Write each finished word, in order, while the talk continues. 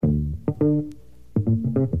A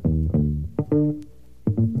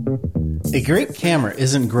great camera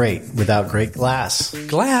isn't great without great glass.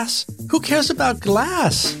 Glass? Who cares about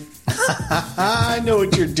glass? I know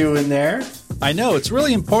what you're doing there. I know. It's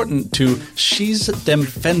really important to schieß dem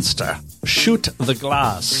Fenster. Shoot the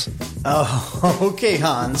glass. Oh, okay,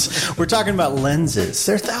 Hans. We're talking about lenses.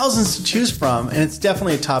 There are thousands to choose from, and it's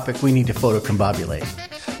definitely a topic we need to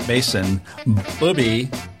photocombobulate. Mason,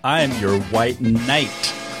 Booby, I'm your white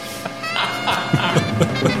knight.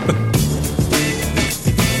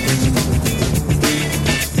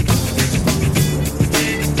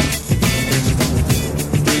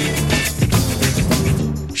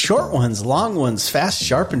 Short ones, long ones, fast,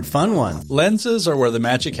 sharp, and fun ones. Lenses are where the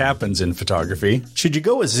magic happens in photography. Should you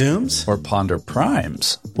go with zooms? Or ponder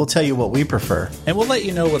primes? We'll tell you what we prefer. And we'll let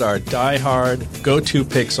you know what our die-hard go-to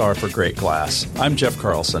picks are for great glass. I'm Jeff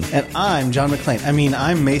Carlson. And I'm John McClain.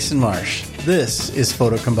 I'm Mason Marsh. This is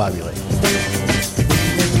Photocombobulate.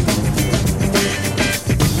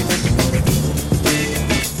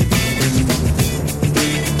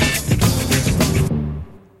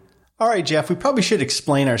 All right, Jeff, we probably should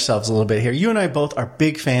explain ourselves a little bit here. You and I both are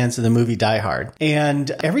big fans of the movie Die Hard. And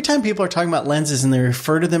every time people are talking about lenses and they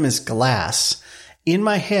refer to them as glass, in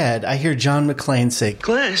my head, I hear John McClane say,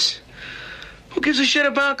 "Glass? Who gives a shit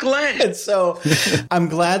about glass?" And so I'm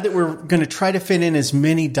glad that we're going to try to fit in as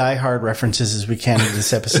many Die Hard references as we can in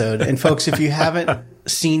this episode. And folks, if you haven't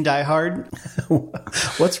seen Die Hard,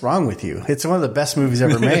 what's wrong with you? It's one of the best movies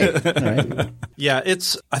ever made. Right? Yeah,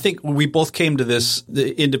 I think we both came to this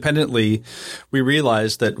independently. We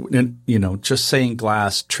realized that, just saying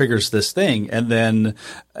glass triggers this thing. And then,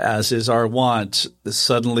 as is our wont,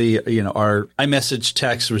 suddenly, our iMessage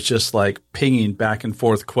text was just like pinging back and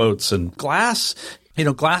forth quotes. And glass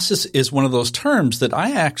is one of those terms that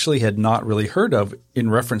I actually had not really heard of in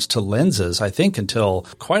reference to lenses, I think, until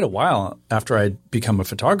quite a while after I'd become a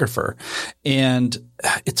photographer. And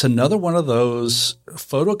it's another one of those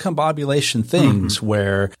photocombobulation things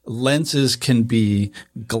where lenses can be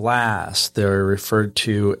glass. They're referred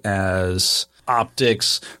to as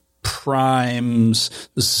optics, primes,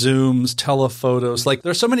 zooms, telephotos. Like,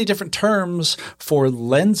 there's so many different terms for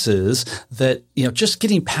lenses that, just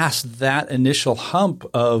getting past that initial hump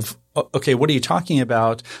of, okay, what are you talking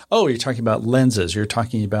about? Oh, you're talking about lenses. You're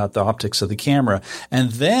talking about the optics of the camera.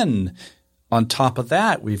 And then on top of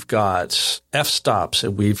that, we've got f-stops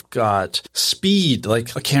and we've got speed,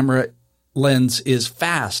 like a camera lens is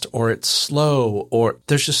fast or it's slow, or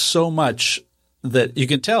there's just so much that you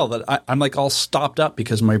can tell that I'm like all stopped up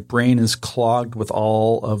because my brain is clogged with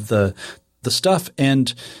all of the stuff.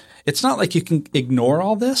 And it's not like you can ignore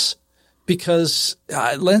all this, because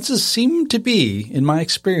lenses seem to be, in my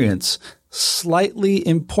experience, slightly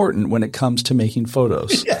important when it comes to making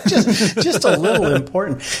photos. Yeah, just a little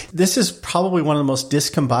important. This is probably one of the most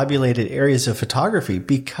discombobulated areas of photography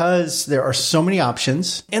because there are so many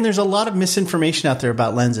options and there's a lot of misinformation out there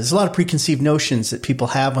about lenses, a lot of preconceived notions that people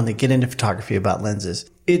have when they get into photography about lenses.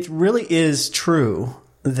 It really is true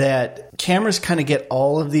that cameras kind of get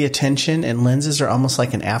all of the attention and lenses are almost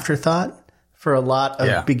like an afterthought for a lot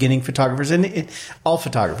of beginning photographers, and all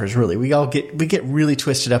photographers, really. We get really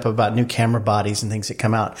twisted up about new camera bodies and things that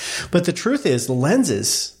come out. But the truth is, the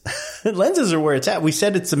lenses are where it's at. We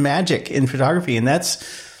said it's the magic in photography, and that's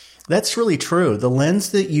really true. The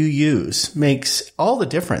lens that you use makes all the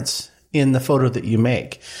difference in the photo that you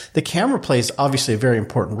make. The camera plays obviously a very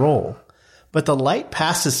important role, but the light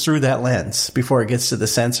passes through that lens before it gets to the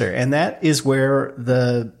sensor, and that is where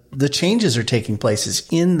the changes are taking place, is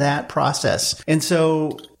in that process. And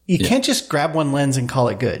so you can't just grab one lens and call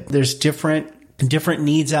it good. There's different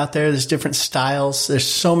needs out there. There's different styles. There's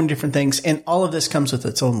so many different things. And all of this comes with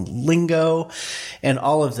its own lingo and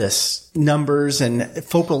all of this numbers and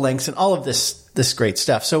focal lengths and all of this great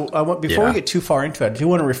stuff. So before we get too far into it, I do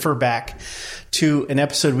want to refer back to an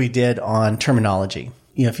episode we did on terminology.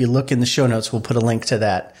 If you look in the show notes, we'll put a link to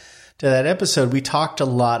that episode. We talked a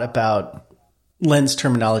lot about lens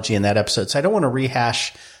terminology in that episode. So I don't want to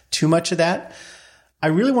rehash too much of that. I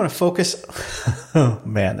really want to focus. Oh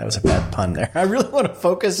man, that was a bad pun there. I really want to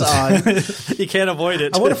focus on. You can't avoid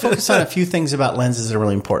it. I want to focus on a few things about lenses that are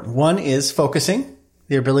really important. One is focusing,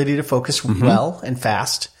 the ability to focus well and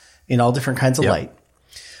fast in all different kinds of light.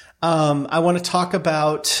 I want to talk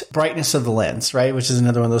about brightness of the lens, right? Which is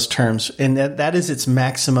another one of those terms. And that is its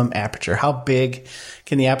maximum aperture. How big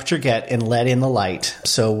can the aperture get and let in the light?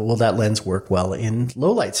 So will that lens work well in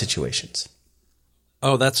low light situations?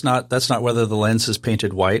 Oh, that's not whether the lens is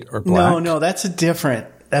painted white or black. No, that's a different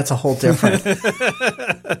that's a whole different.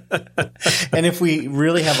 And if we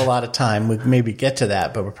really have a lot of time, we'd maybe get to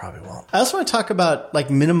that, but we probably won't. I also want to talk about like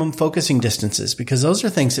minimum focusing distances, because those are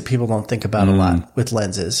things that people don't think about a lot with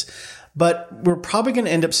lenses. But we're probably going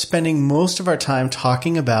to end up spending most of our time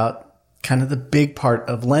talking about kind of the big part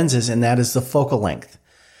of lenses, and that is the focal length.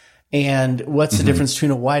 And what's the difference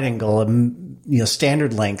between a wide angle,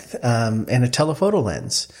 standard length, and a telephoto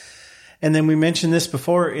lens? And then we mentioned this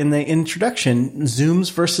before in the introduction,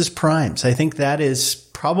 zooms versus primes. I think that is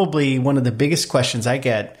probably one of the biggest questions I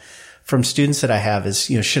get from students that I have is,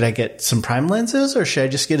 should I get some prime lenses or should I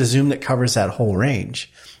just get a zoom that covers that whole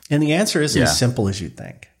range? And the answer isn't as simple as you'd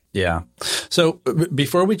think. Yeah. So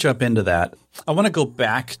before we jump into that, I want to go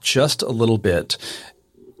back just a little bit,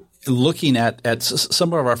 looking at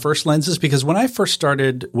some of our first lenses, because when I first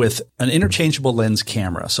started with an interchangeable lens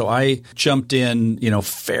camera, so I jumped in,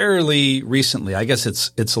 fairly recently. I guess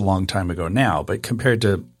it's a long time ago now, but compared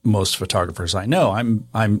to most photographers I know,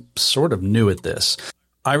 I'm sort of new at this.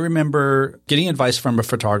 I remember getting advice from a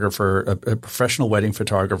photographer, a professional wedding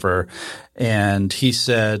photographer, and he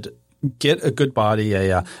said, get a good body,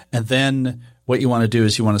 and then what you want to do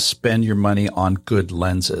is you want to spend your money on good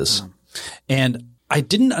lenses. And I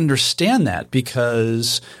didn't understand that,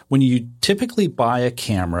 because when you typically buy a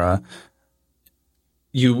camera,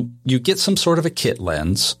 you get some sort of a kit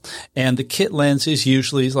lens, and the kit lens is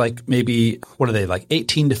usually like maybe, what are they, like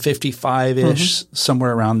 18 to 55-ish,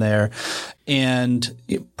 somewhere around there, and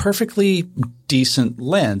perfectly decent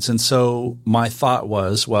lens. And so my thought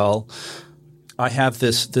was, well, I have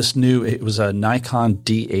this new, it was a Nikon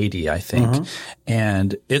D80, I think,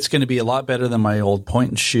 and it's going to be a lot better than my old point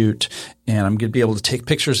and shoot. And I'm going to be able to take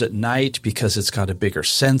pictures at night because it's got a bigger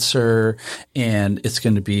sensor and it's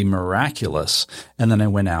going to be miraculous. And then I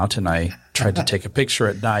went out and I tried to take a picture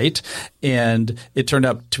at night, and it turned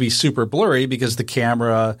out to be super blurry because the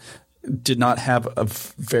camera did not have a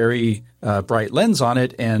very bright lens on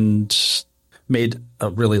it and made a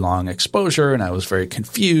really long exposure, and I was very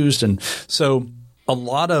confused. And so a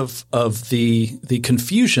lot of the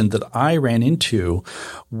confusion that I ran into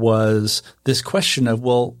was this question of,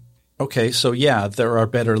 well, okay, so yeah, there are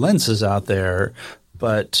better lenses out there,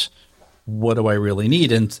 but what do I really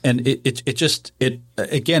need? And it's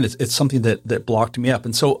something that blocked me up.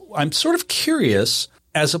 And so I'm sort of curious,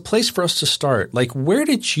 as a place for us to start, like, where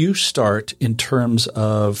did you start in terms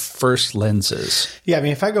of first lenses? Yeah, I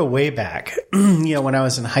mean, if I go way back, when I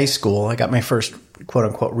was in high school, I got my first quote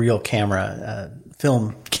unquote real camera,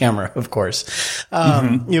 film camera, of course.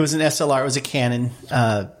 It was an SLR. It was a Canon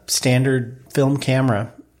standard film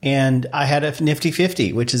camera. And I had a Nifty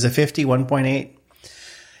 50, which is a 50 1.8.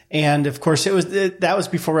 And of course, that was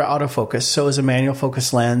before autofocus. So it was a manual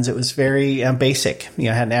focus lens. It was very basic.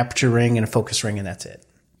 It had an aperture ring and a focus ring, and that's it.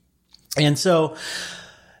 And so,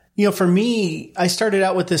 for me, I started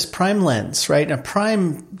out with this prime lens, right? Now,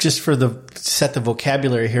 prime, just for set the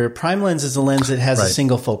vocabulary here, prime lens is a lens that has a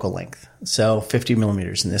single focal length. So 50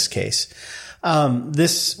 millimeters in this case.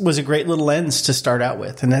 This was a great little lens to start out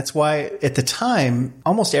with. And that's why at the time,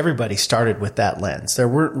 almost everybody started with that lens. There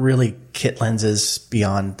weren't really kit lenses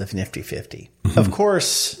beyond the Nifty 50. Of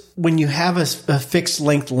course, when you have a fixed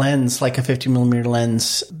length lens, like a 50 millimeter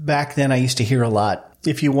lens, back then I used to hear a lot,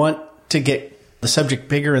 if you want to get the subject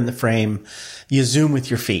bigger in the frame, you zoom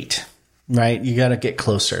with your feet, right? You got to get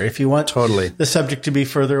closer. If you want the subject to be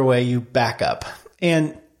further away, you back up.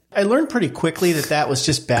 And I learned pretty quickly that was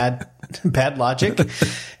just bad logic.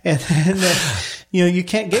 And that, you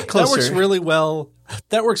can't get closer.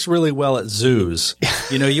 That works really well at zoos.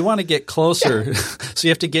 You want to get closer, so you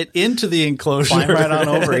have to get into the enclosure. Climb right on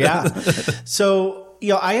over, yeah. So,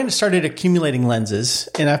 I started accumulating lenses,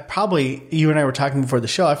 and you and I were talking before the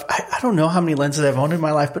show, I don't know how many lenses I've owned in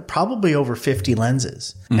my life, but probably over 50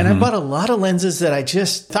 lenses. And I bought a lot of lenses that I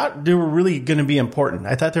just thought they were really going to be important.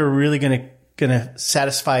 I thought they were really going to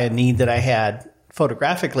satisfy a need that I had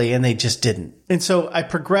photographically, and they just didn't. And so I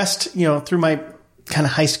progressed, through my kind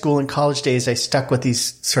of high school and college days. I stuck with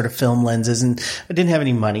these sort of film lenses, and I didn't have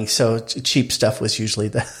any money, so cheap stuff was usually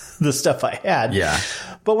the stuff I had. Yeah.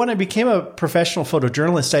 But when I became a professional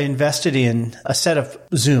photojournalist, I invested in a set of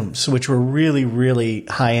zooms, which were really, really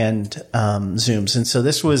high-end zooms. And so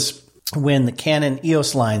this was when the Canon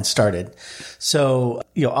EOS line started. So,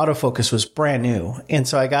 autofocus was brand new. And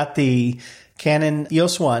so I got the Canon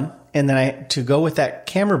EOS 1, and then to go with that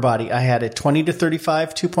camera body, I had a 20 to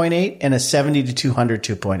 35 2.8 and a 70 to 200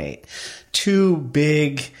 2.8. Two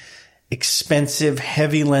big, expensive,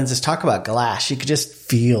 heavy lenses. Talk about glass. You could just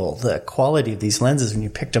feel the quality of these lenses when you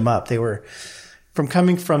picked them up. They were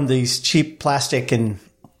coming from these cheap plastic and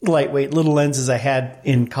lightweight little lenses I had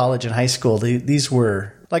in college and high school. These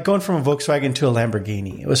were like going from a Volkswagen to a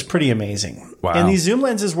Lamborghini. It was pretty amazing. Wow. And these zoom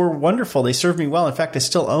lenses were wonderful. They served me well. In fact, I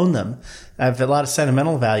still own them. I have a lot of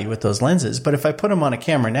sentimental value with those lenses. But if I put them on a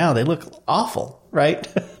camera now, they look awful, right?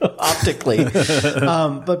 Optically.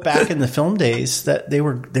 But back in the film days, that they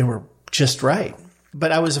were just right.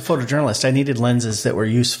 But I was a photojournalist. I needed lenses that were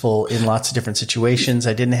useful in lots of different situations.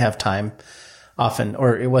 I didn't have time often,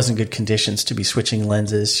 or it wasn't good conditions to be switching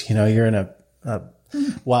lenses. You know, you're in a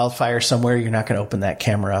wildfire somewhere, you're not going to open that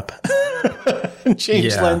camera up and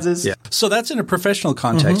change lenses. Yeah. So that's in a professional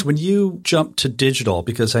context. When you jumped to digital,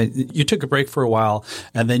 because you took a break for a while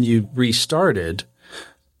and then you restarted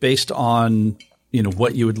based on, you know,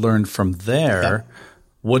 what you had learned from there. Yeah.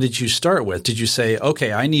 What did you start with? Did you say,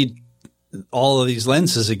 okay, I need all of these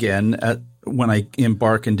lenses again when I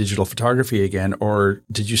embark in digital photography again, or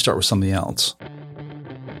did you start with something else?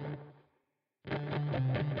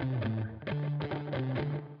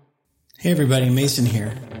 Hey everybody, Mason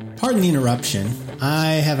here. Pardon the interruption.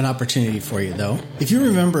 I have an opportunity for you though. If you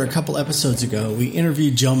remember a couple episodes ago, we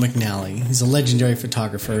interviewed Joe McNally. He's a legendary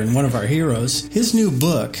photographer and one of our heroes. His new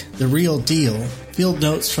book, The Real Deal, Field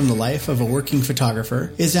Notes from the Life of a Working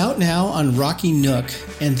Photographer, is out now on Rocky Nook,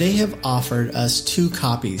 and they have offered us 2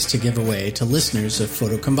 copies to give away to listeners of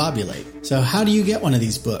Photocombobulate. So how do you get one of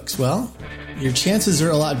these books? Well, your chances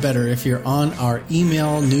are a lot better if you're on our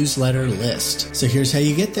email newsletter list. So here's how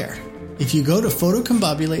you get there. If you go to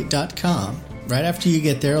photocombobulate.com, right after you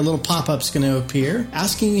get there, a little pop-up's going to appear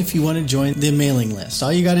asking if you want to join the mailing list.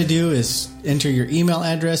 All you got to do is enter your email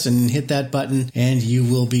address and hit that button, and you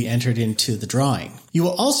will be entered into the drawing. You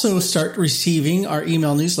will also start receiving our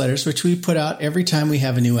email newsletters, which we put out every time we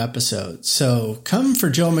have a new episode. So come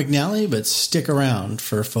for Joe McNally, but stick around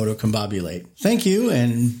for Photocombobulate. Thank you,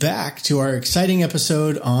 and back to our exciting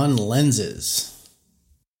episode on lenses.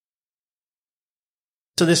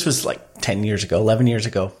 So this was like 10 years ago, 11 years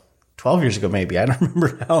ago, 12 years ago, maybe. I don't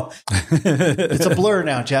remember now. It's a blur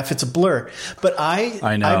now, Jeff. It's a blur. But I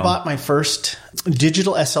bought my first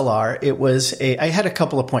digital SLR. I had a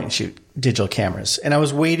couple of point and shoot digital cameras, and I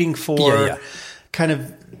was waiting for kind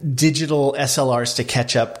of digital SLRs to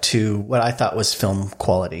catch up to what I thought was film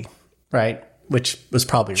quality, right? Which was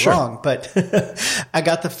probably wrong, but I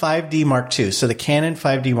got the 5D Mark II. So the Canon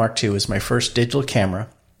 5D Mark II was my first digital camera.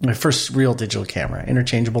 My first real digital camera,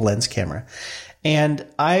 interchangeable lens camera. And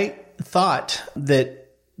I thought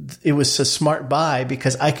that it was a smart buy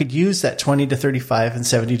because I could use that 20 to 35 and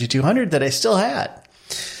 70 to 200 that I still had.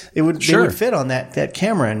 They would fit on that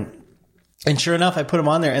camera. And sure enough, I put them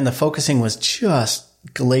on there and the focusing was just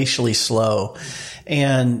glacially slow.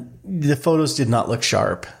 And the photos did not look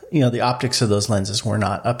sharp. You know, the optics of those lenses were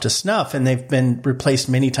not up to snuff, and they've been replaced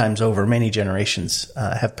many times over. Many generations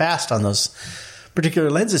have passed on those particular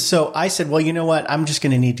lenses. So I said, well, you know what? I'm just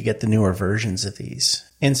going to need to get the newer versions of these.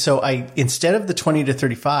 And so instead of the 20 to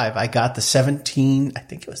 35, I got the 17, I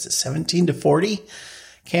think it was the 17 to 40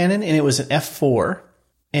 Canon, and it was an f4.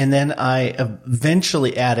 And then I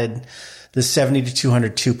eventually added the 70 to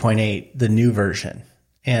 200 2.8, the new version.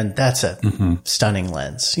 And that's a stunning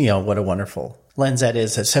lens. You know, what a wonderful lens that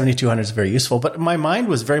is. That 70-200 is very useful. But my mind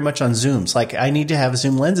was very much on zooms. Like, I need to have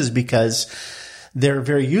zoom lenses because they're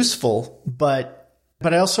very useful, but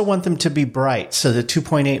I also want them to be bright. So the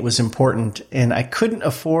 2.8 was important, and I couldn't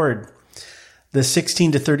afford the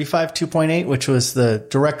 16 to 35 2.8, which was the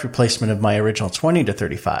direct replacement of my original 20 to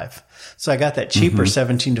 35. So I got that cheaper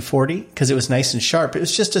 17 to 40 because it was nice and sharp. It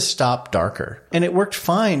was just a stop darker, and it worked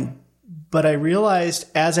fine. But I realized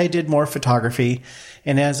as I did more photography,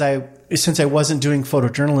 and since I wasn't doing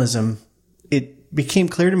photojournalism, it became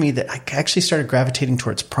clear to me that I actually started gravitating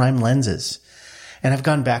towards prime lenses. And I've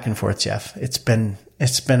gone back and forth, Jeff. It's been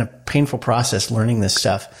a painful process learning this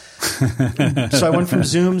stuff. So I went from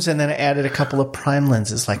zooms, and then I added a couple of prime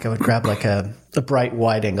lenses. Like I would grab like a bright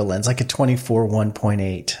wide angle lens, like a 24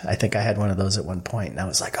 1.8. I think I had one of those at one point, and I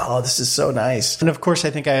was like, oh, this is so nice. And of course,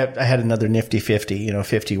 I think I had another nifty 50,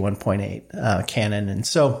 50 1.8 Canon. And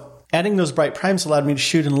so adding those bright primes allowed me to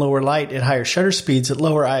shoot in lower light at higher shutter speeds at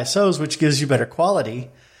lower ISOs, which gives you better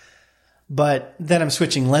quality. But then I'm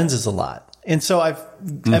switching lenses a lot. And so I've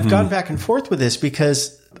gone back and forth with this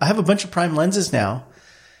because I have a bunch of prime lenses now.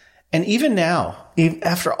 And even now,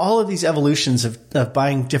 after all of these evolutions of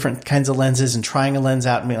buying different kinds of lenses and trying a lens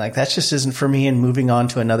out and being like, that just isn't for me, and moving on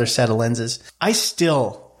to another set of lenses, I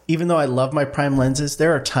still, even though I love my prime lenses,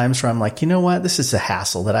 there are times where I'm like, you know what? This is a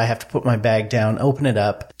hassle that I have to put my bag down, open it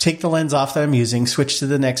up, take the lens off that I'm using, switch to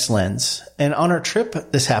the next lens. And on our trip,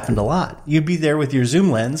 this happened a lot. You'd be there with your zoom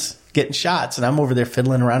lens getting shots, and I'm over there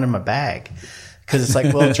fiddling around in my bag Because it's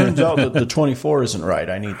like, well, it turns out that the 24 isn't right.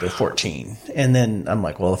 I need the 14. And then I'm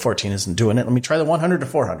like, well, the 14 isn't doing it. Let me try the 100 to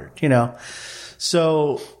 400,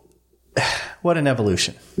 So what an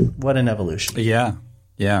evolution. What an evolution. Yeah.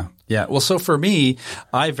 Well, so for me,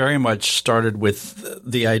 I very much started with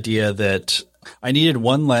the idea that I needed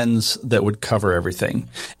one lens that would cover everything.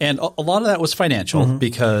 And a lot of that was financial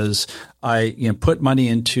because I put money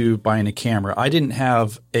into buying a camera. I didn't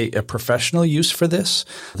have a professional use for this.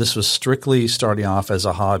 This was strictly starting off as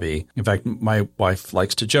a hobby. In fact, my wife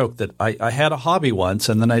likes to joke that I had a hobby once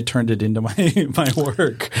and then I turned it into my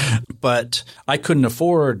work. But I couldn't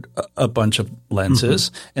afford a bunch of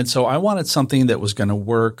lenses. And so I wanted something that was going to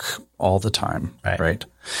work all the time. Right?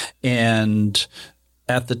 And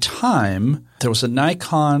at the time, there was a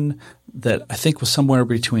Nikon that I think was somewhere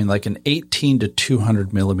between like an 18 to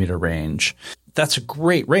 200 millimeter range. That's a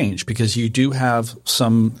great range because you do have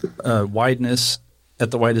some wideness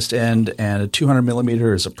at the widest end, and a 200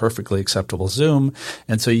 millimeter is a perfectly acceptable zoom.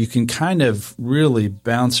 And so you can kind of really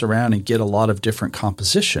bounce around and get a lot of different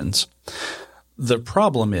compositions. The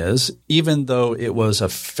problem is, even though it was a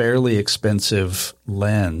fairly expensive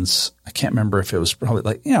lens, I can't remember if it was probably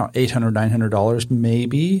like, $800, $900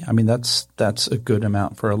 maybe. I mean, that's a good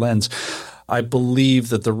amount for a lens. I believe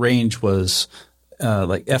that the range was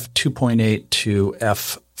like f2.8 to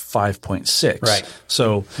f5.6. Right.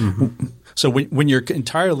 So when you're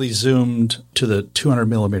entirely zoomed to the 200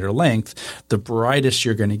 millimeter length, the brightest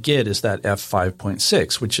you're going to get is that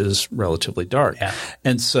f5.6, which is relatively dark. Yeah.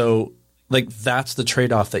 And so that's the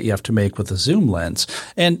trade-off that you have to make with a zoom lens.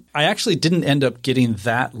 And I actually didn't end up getting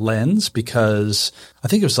that lens because I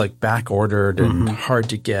think it was back ordered and hard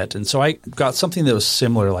to get. And so I got something that was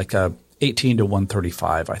similar, like a 18 to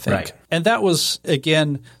 135, I think. Right. And that was,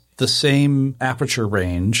 again, the same aperture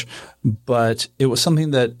range, but it was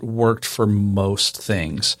something that worked for most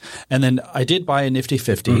things. And then I did buy a Nifty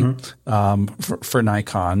 50 for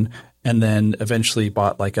Nikon. And then eventually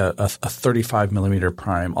bought like a 35 millimeter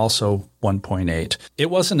prime, also 1.8. It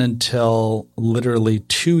wasn't until literally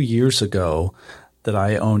 2 years ago that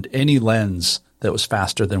I owned any lens that was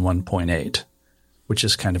faster than 1.8, which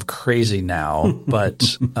is kind of crazy now.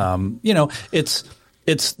 But,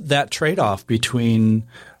 it's that trade-off between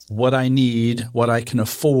what I need, what I can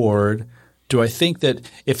afford. Do I think that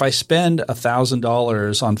if I spend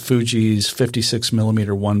 $1,000 on Fuji's 56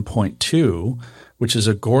 millimeter 1.2, which is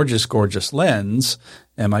a gorgeous, gorgeous lens,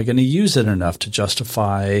 am I going to use it enough to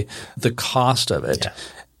justify the cost of it? Yeah.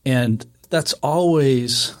 And that's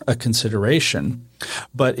always a consideration.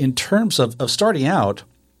 But in terms of starting out,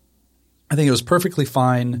 I think it was perfectly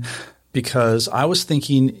fine because I was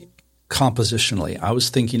thinking compositionally. I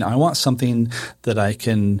was thinking I want something that I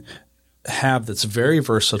can have that's very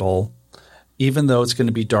versatile. Even though it's going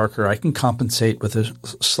to be darker, I can compensate with a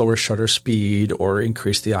slower shutter speed or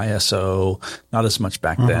increase the ISO. Not as much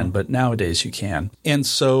back then, but nowadays you can. And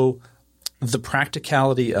so the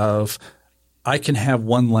practicality of I can have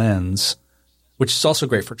one lens, which is also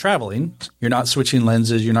great for traveling. You're not switching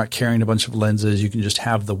lenses. You're not carrying a bunch of lenses. You can just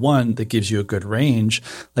have the one that gives you a good range.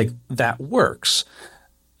 That works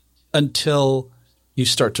until you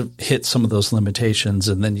start to hit some of those limitations,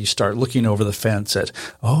 and then you start looking over the fence at,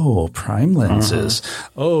 prime lenses.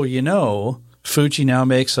 Fuji now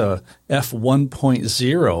makes a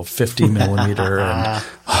f1.0 50 millimeter. And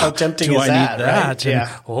how tempting do is I that? need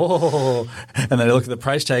that? Right? And then I look at the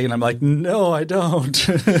price tag and I'm like, no, I don't.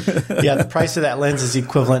 Yeah, the price of that lens is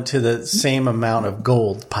equivalent to the same amount of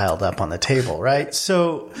gold piled up on the table, right?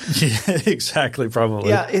 So, yeah, exactly, probably.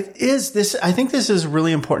 Yeah, it is this. I think this is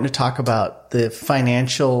really important to talk about the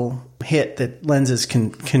financial hit that lenses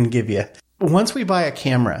can give you. Once we buy a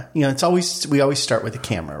camera, we always start with a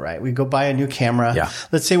camera, right? We go buy a new camera. Yeah.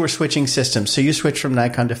 Let's say we're switching systems. So you switch from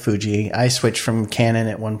Nikon to Fuji. I switch from Canon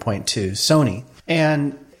at 1.2 Sony.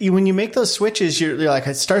 And when you make those switches, you're like,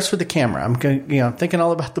 it starts with the camera. I'm thinking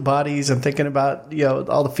all about the bodies. I'm thinking about,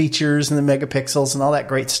 all the features and the megapixels and all that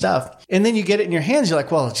great stuff. And then you get it in your hands. You're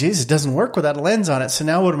like, well, geez, it doesn't work without a lens on it. So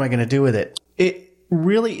now what am I going to do with it? It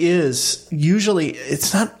really is usually,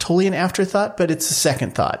 it's not totally an afterthought, but it's a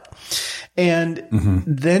second thought. And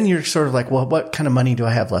then you're sort of like, well, what kind of money do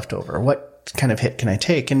I have left over? What kind of hit can I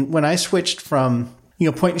take? And when I switched from,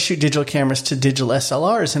 point and shoot digital cameras to digital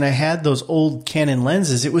SLRs, and I had those old Canon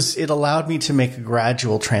lenses, it allowed me to make a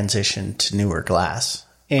gradual transition to newer glass.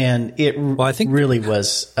 And I think really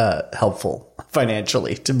was helpful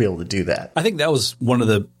financially to be able to do that. I think that was one of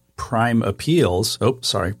the prime appeals. Oh,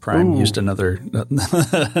 sorry, prime used another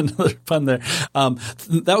pun there.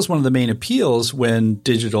 That was one of the main appeals when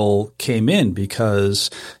digital came in, because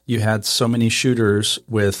you had so many shooters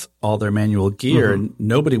with all their manual gear, and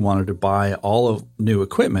nobody wanted to buy all of new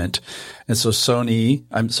equipment. And so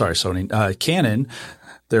Canon,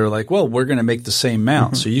 they were like, well, we're going to make the same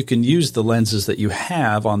mount, so you can use the lenses that you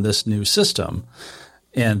have on this new system.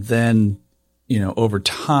 And then, over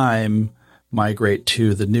time, migrate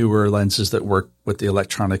to the newer lenses that work with the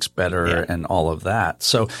electronics better and all of that.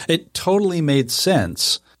 So it totally made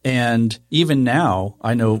sense. And even now,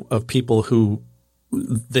 I know of people who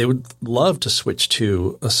they would love to switch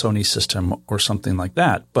to a Sony system or something like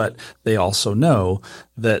that, but they also know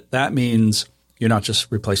that means you're not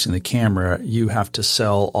just replacing the camera. You have to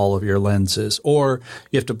sell all of your lenses, or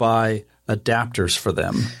you have to buy adapters for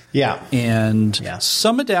them. Yeah. And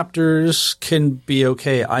some adapters can be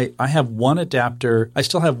okay. I have one adapter. I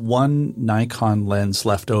still have one Nikon lens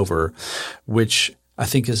left over, which I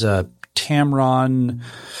think is a Tamron.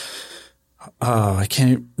 I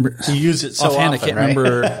can't. You use it so offhand, often, I can't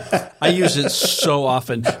remember. I use it so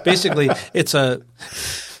often. Basically, it's a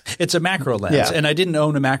macro lens, and I didn't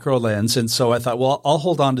own a macro lens, and so I thought, well, I'll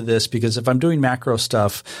hold on to this, because if I'm doing macro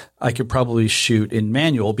stuff, I could probably shoot in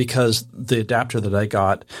manual, because the adapter that I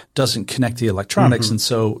got doesn't connect the electronics, and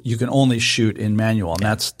so you can only shoot in manual,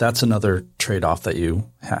 and that's another trade-off that you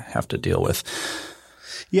have to deal with.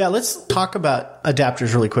 Yeah, let's talk about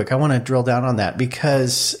adapters really quick. I want to drill down on that,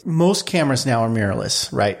 because most cameras now are mirrorless,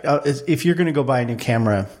 right? If you're going to go buy a new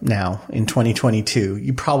camera now in 2022,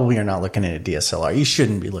 you probably are not looking at a DSLR. You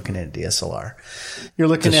shouldn't be looking at a DSLR. You're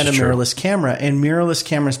looking at a mirrorless camera, and mirrorless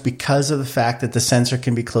cameras, because of the fact that the sensor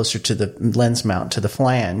can be closer to the lens mount, to the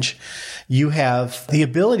flange, you have the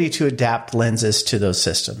ability to adapt lenses to those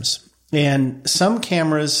systems. And some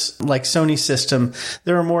cameras, like Sony's system,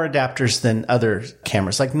 there are more adapters than other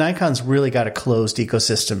cameras. Like Nikon's really got a closed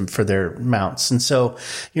ecosystem for their mounts. And so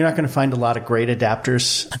you're not going to find a lot of great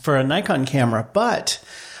adapters for a Nikon camera, but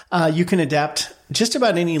you can adapt just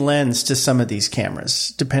about any lens to some of these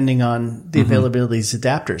cameras, depending on the availability of these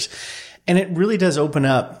adapters. And it really does open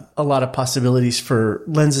up a lot of possibilities for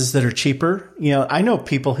lenses that are cheaper. I know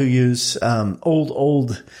people who use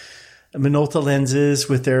old Minolta lenses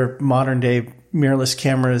with their modern day mirrorless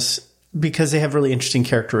cameras, because they have really interesting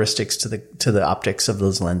characteristics to the optics of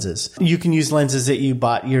those lenses. You can use lenses that you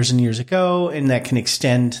bought years and years ago, and that can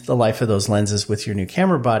extend the life of those lenses with your new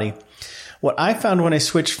camera body. What I found when I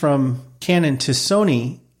switched from Canon to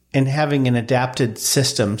Sony and having an adapted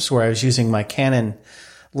system, so where I was using my Canon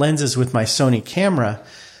lenses with my Sony camera,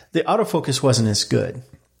 the autofocus wasn't as good.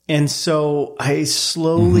 And so I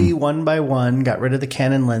slowly, one by one, got rid of the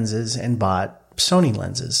Canon lenses and bought Sony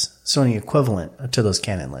lenses, Sony equivalent to those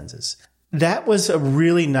Canon lenses. That was a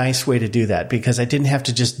really nice way to do that, because I didn't have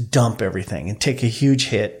to just dump everything and take a huge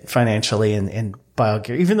hit financially and buy all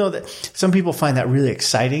gear. Even though that some people find that really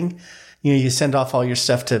exciting. You send off all your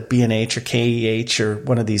stuff to B&H or KEH or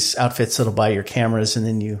one of these outfits that'll buy your cameras, and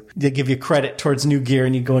then they give you credit towards new gear,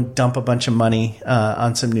 and you go and dump a bunch of money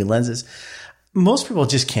on some new lenses. Most people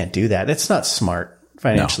just can't do that. It's not smart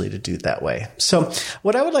financially to do it that way. So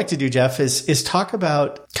what I would like to do, Jeff, is talk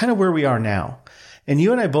about kind of where we are now. And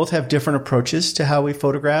you and I both have different approaches to how we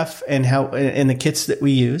photograph and the kits that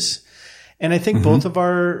we use. And I think both of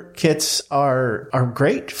our kits are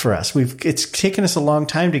great for us. It's taken us a long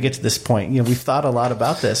time to get to this point. We've thought a lot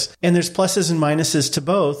about this, and there's pluses and minuses to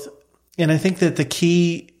both. And I think that the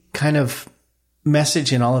key kind of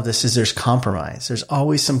message in all of this is there's compromise. There's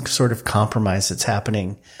always some sort of compromise that's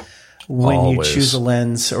happening when you choose a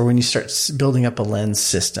lens or when you start building up a lens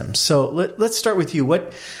system. So let's start with you.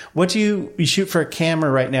 What do you shoot for a camera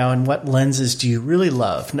right now, and what lenses do you really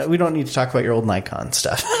love? No, we don't need to talk about your old Nikon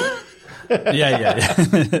stuff.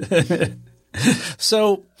 Yeah.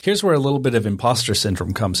 So here's where a little bit of imposter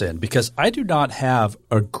syndrome comes in, because I do not have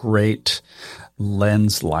a great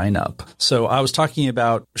lens lineup. So I was talking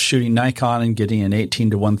about shooting Nikon and getting an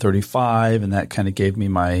 18-135, and that kind of gave me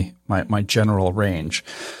my general range.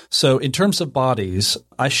 So in terms of bodies,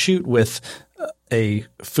 I shoot with a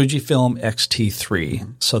Fujifilm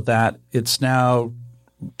X-T3. So that it's now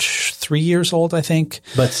 3 years old, I think.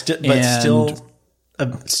 But still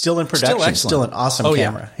in production, still an awesome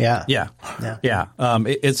camera. Yeah.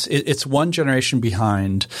 It's one generation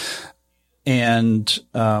behind, and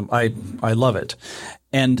I love it.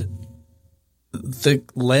 And the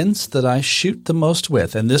lens that I shoot the most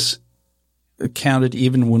with, and this counted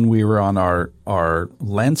even when we were on our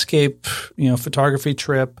landscape, photography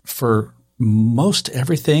trip, for most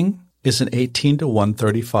everything, is an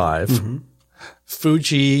 18-135.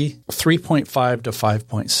 Fuji 3.5 to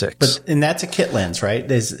 5.6. And that's a kit lens, right?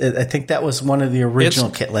 I think that was one of the original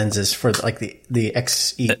kit lenses for like the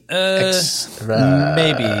XE.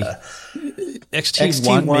 Maybe.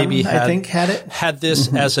 XT1 maybe had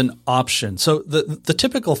this as an option. So the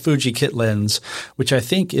typical Fuji kit lens, which I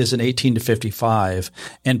think is an 18 to 55,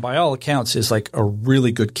 and by all accounts is like a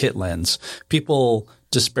really good kit lens. People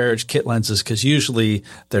disparage kit lenses because usually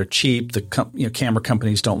they're cheap. The camera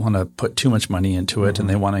companies don't want to put too much money into it, and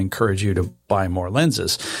they want to encourage you to buy more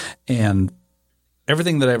lenses. And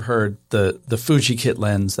everything that I've heard, the Fuji kit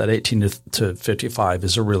lens, that 18 to 55,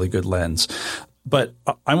 is a really good lens. But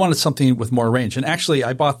I wanted something with more range. And actually,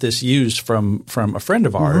 I bought this used from a friend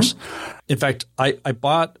of ours. In fact, I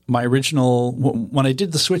bought my original – when I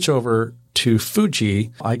did the switch over to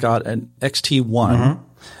Fuji, I got an XT1.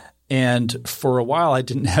 And for a while, I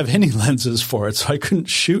didn't have any lenses for it, so I couldn't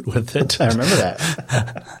shoot with it. I remember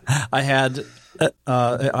that. I had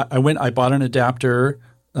I bought an adapter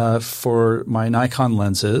for my Nikon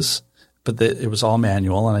lenses, but it was all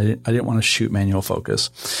manual, and I didn't want to shoot manual focus.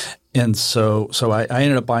 And so I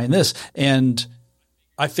ended up buying this, and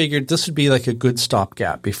I figured this would be like a good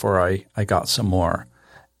stopgap before I got some more.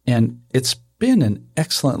 And it's been an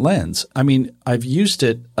excellent lens. I mean, I've used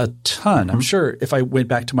it a ton. I'm sure if I went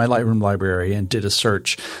back to my Lightroom library and did a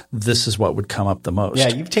search, this is what would come up the most. Yeah,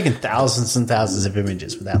 you've taken thousands and thousands of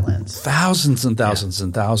images with that lens. Thousands and thousands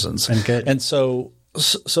and thousands. And good. And so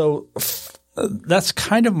that's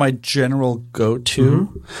kind of my general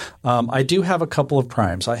go-to. I do have a couple of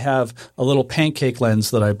primes. I have a little pancake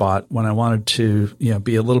lens that I bought when I wanted to,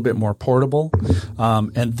 be a little bit more portable.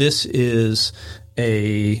 And this is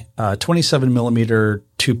a 27 millimeter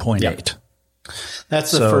 2.8. Yep.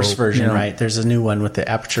 That's the first version, right? There's a new one with the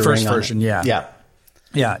aperture ring on it. First version, yeah.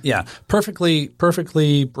 Yeah.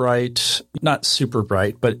 Perfectly bright, not super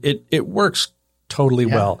bright, but it works totally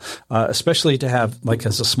well, especially to have like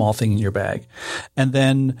as a small thing in your bag. And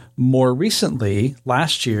then more recently,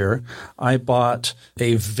 last year, I bought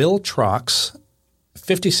a Viltrox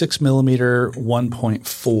 56 millimeter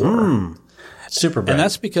 1.4. Super bright. And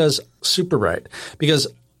that's because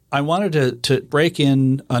I wanted to break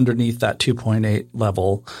in underneath that 2.8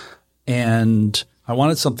 level, and I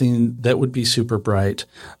wanted something that would be super bright,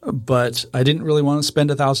 but I didn't really want to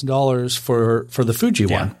spend $1,000 for the Fuji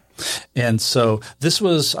one. And so this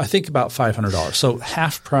was, I think, about $500. So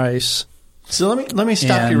half price. So let me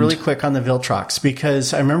stop you really quick on the Viltrox,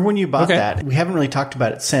 because I remember when you bought that. We haven't really talked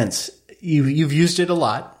about it since. You've used it a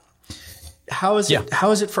lot. How is it?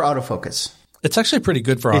 How is it for autofocus? It's actually pretty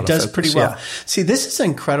good for autofocus. It does pretty well. See, this is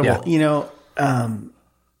incredible. Yeah.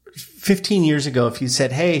 15 years ago, if you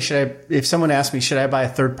said, "Hey, if someone asked me, should I buy a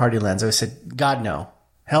third-party lens?" I would say, "God, no.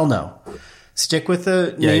 Hell no. Stick with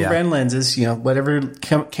the name brand lenses. Whatever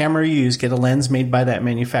camera you use, get a lens made by that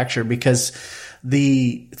manufacturer, because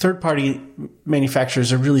the third-party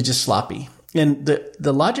manufacturers are really just sloppy." And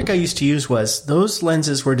the logic I used to use was those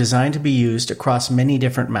lenses were designed to be used across many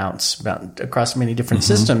different mounts, across many different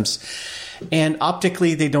systems. And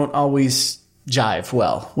optically, they don't always jive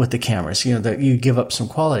well with the cameras. That you give up some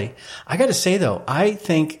quality. I got to say, though, I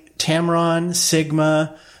think Tamron,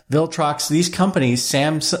 Sigma, Viltrox, these companies,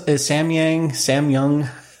 Samyang,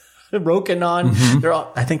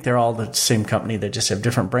 Rokinon, I think they're all the same company. They just have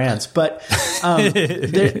different brands. But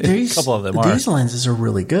a couple of them are. These lenses are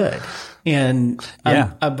really good. And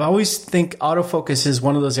I've always think autofocus is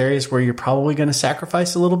one of those areas where you're probably going to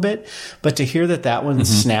sacrifice a little bit. But to hear that one's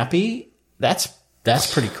snappy, that's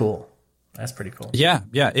pretty cool. That's pretty cool. Yeah.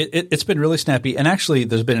 It's been really snappy. And actually,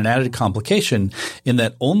 there's been an added complication in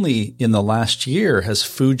that only in the last year has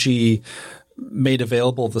Fuji made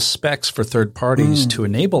available the specs for third parties to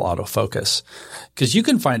enable autofocus. Because you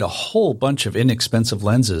can find a whole bunch of inexpensive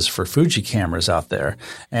lenses for Fuji cameras out there.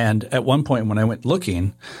 And at one point when I went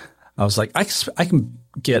looking, I was like, I can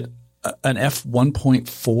get an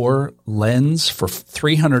f1.4 lens for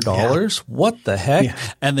 $300. Yeah. What the heck? Yeah.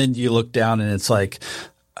 And then you look down and it's like,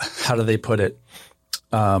 how do they put it?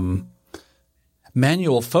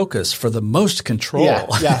 Manual focus for the most control.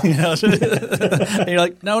 Yeah. And you're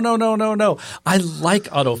like, no. I like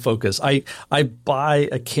autofocus. I buy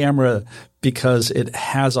a camera because it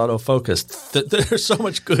has autofocus. There's so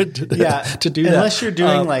much good to do that. Unless you're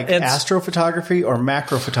doing astrophotography or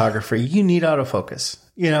macro photography, you need autofocus.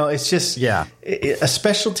 It's just a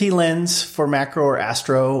specialty lens for macro or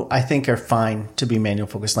astro, I think, are fine to be manual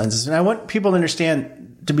focus lenses. And I want people to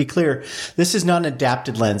understand, to be clear, this is not an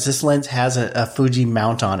adapted lens. This lens has a Fuji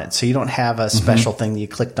mount on it. So you don't have a special thing that you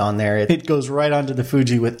clicked on there. It goes right onto the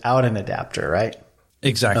Fuji without an adapter, right?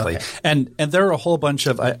 Exactly. Okay. And there are a whole bunch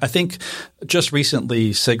of, I think just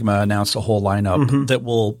recently Sigma announced a whole lineup that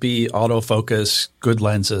will be autofocus good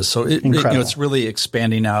lenses. So it's really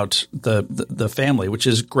expanding out the family, which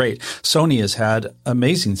is great. Sony has had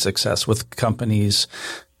amazing success with companies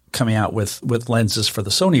coming out with lenses for the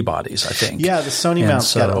Sony bodies, I think. Yeah, the Sony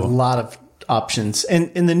mount's got a lot of options. And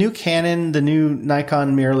in the new Canon, the new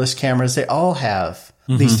Nikon mirrorless cameras, they all have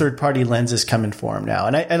these third-party lenses coming for them now.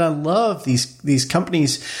 And I love these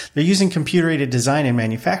companies. They're using computer-aided design and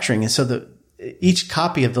manufacturing. And so each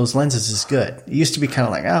copy of those lenses is good. It used to be kind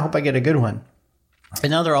of like, I hope I get a good one.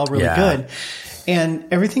 And now they're all really good. And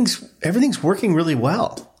everything's working really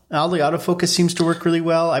well. All the autofocus seems to work really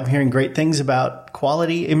well. I'm hearing great things about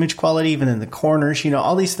quality, image quality, even in the corners.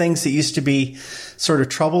 All these things that used to be sort of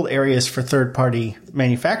troubled areas for third-party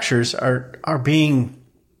manufacturers are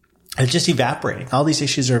just evaporating. All these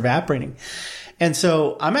issues are evaporating. And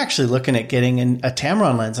so I'm actually looking at getting a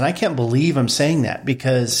Tamron lens. And I can't believe I'm saying that,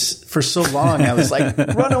 because for so long I was like,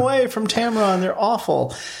 run away from Tamron. They're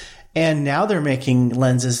awful. And now they're making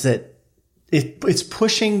lenses that it's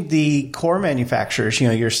pushing the core manufacturers,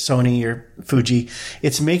 your Sony, your Fuji.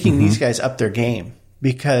 It's making these guys up their game,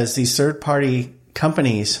 because these third-party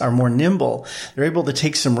companies are more nimble. They're able to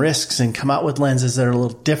take some risks and come out with lenses that are a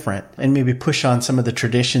little different and maybe push on some of the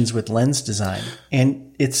traditions with lens design.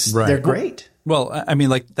 And they're great. Well, I mean,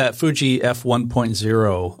 like that Fuji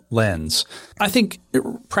f1.0 lens, I think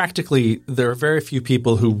practically there are very few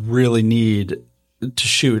people who really need to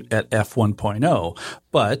shoot at f1.0,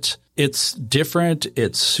 but it's different.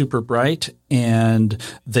 It's super bright, and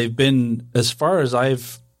they've been, as far as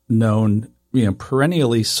I've known,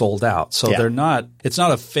 perennially sold out. So it's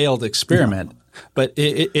not a failed experiment, but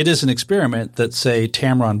it is an experiment that, say,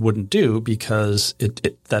 Tamron wouldn't do, because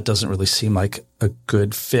that doesn't really seem like a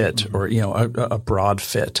good fit or, a broad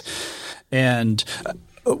fit. And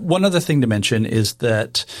one other thing to mention is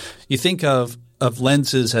that you think of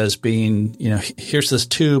lenses as being, here's this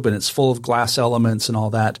tube and it's full of glass elements and all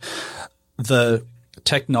that. The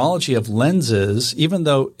technology of lenses, even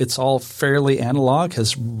though it's all fairly analog,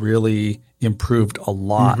 has really improved a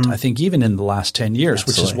lot. I think even in the last 10 years,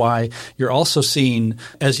 which is why you're also seeing,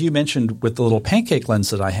 as you mentioned with the little pancake lens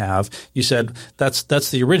that I have, you said that's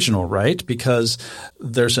the original, right? Because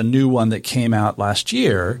there's a new one that came out last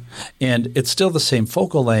year, and it's still the same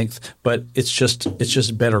focal length, but it's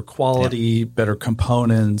just better quality, better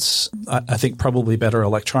components. I think probably better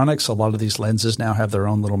electronics. A lot of these lenses now have their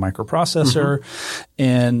own little microprocessor.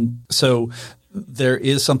 And so there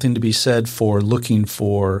is something to be said for looking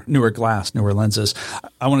for newer glass, newer lenses.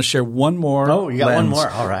 I want to share one more. Oh, you got lens. one more.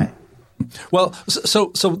 All right. Well,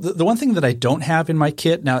 so the one thing that I don't have in my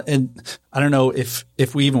kit now, and I don't know if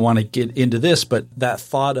we even want to get into this, but that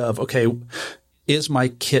thought of, okay, is my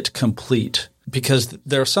kit complete? Because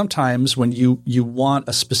there are some times when you want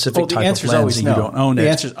a specific type of lens and you don't own it. The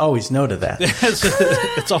answer is always no to that.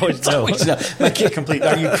 It's always no. Always no. My kit complete.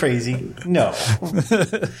 Are you crazy? No.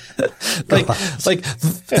 like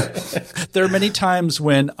there are many times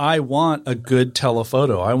when I want a good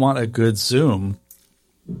telephoto. I want a good zoom.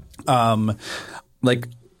 Like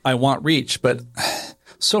I want reach, but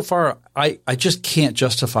so far I just can't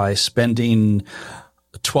justify spending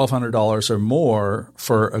 $1,200 or more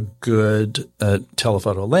for a good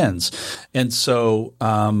telephoto lens. And so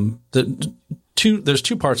there's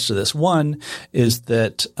two parts to this. One is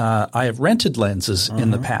that I have rented lenses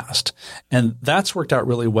in the past, and that's worked out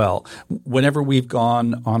really well. Whenever we've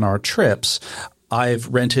gone on our trips, I've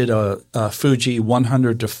rented a Fuji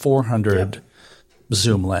 100 to 400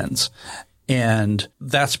 zoom lens, and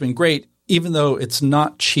that's been great. Even though it's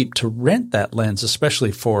not cheap to rent that lens,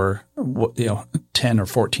 especially for 10 or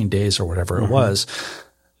 14 days or whatever it was,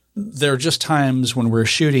 there are just times when we're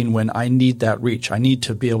shooting when I need that reach. I need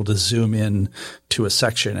to be able to zoom in to a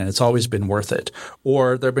section, and it's always been worth it.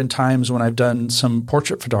 Or there have been times when I've done some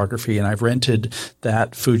portrait photography and I've rented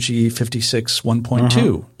that Fuji 56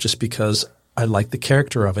 1.2 just because I like the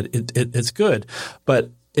character of it. It's good, but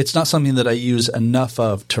it's not something that I use enough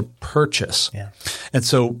of to purchase. Yeah. And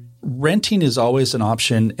so renting is always an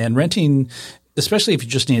option, and renting, especially if you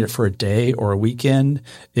just need it for a day or a weekend,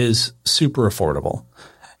 is super affordable.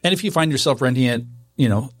 And if you find yourself renting it,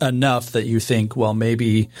 enough that you think, well,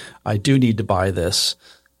 maybe I do need to buy this,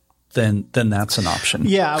 then that's an option.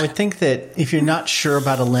 Yeah, I would think that if you're not sure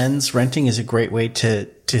about a lens, renting is a great way to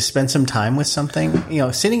spend some time with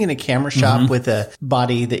something. Sitting in a camera shop with a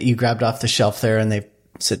body that you grabbed off the shelf there, and they've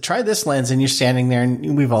said, try this lens, and you're standing there,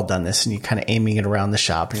 and we've all done this, and you're kind of aiming it around the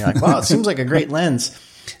shop, and you're like, wow, it seems like a great lens.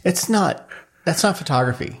 It's not that's not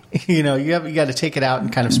photography. You got to take it out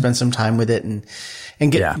and kind of spend some time with it and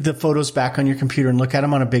get the photos back on your computer and look at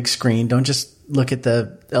them on a big screen. Don't just look at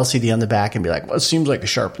the LCD on the back and be like, well, it seems like a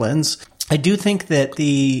sharp lens. I do think that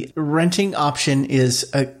the renting option is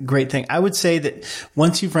a great thing. I would say that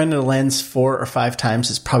once you've rented a lens 4 or 5 times,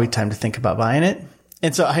 it's probably time to think about buying it.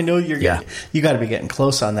 And so I know you got to be getting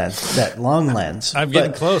close on that long lens. I'm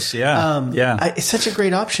getting close. Yeah. It's such a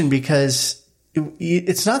great option because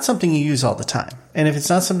it's not something you use all the time. And if it's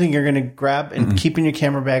not something you're going to grab and keep in your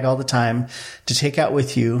camera bag all the time to take out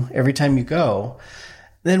with you every time you go,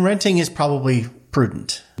 then renting is probably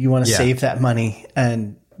prudent. You want to save that money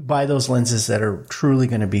and buy those lenses that are truly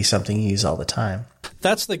going to be something you use all the time.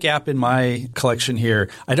 That's the gap in my collection here.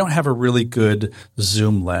 I don't have a really good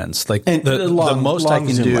zoom lens. Like the most I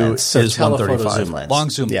can do lens. is telephoto 135. Zoom lens. Long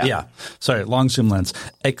zoom. Yeah. Sorry, long zoom lens.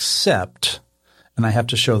 Except, and I have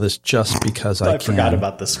to show this just because I can. Forgot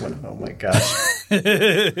about this one. Oh my gosh.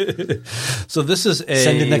 So this is a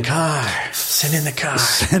Send in the car. Send in the car.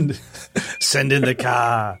 Send in the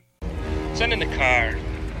car. Send in the car.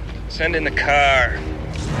 Send in the car.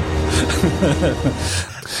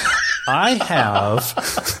 I have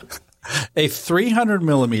a 300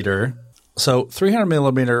 millimeter. So 300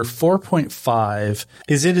 millimeter, 4.5.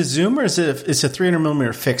 Is it a zoom or is it it's a 300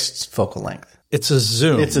 millimeter fixed focal length? It's a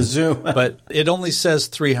zoom. It's a zoom. But it only says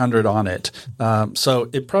 300 on it. So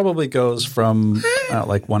it probably goes from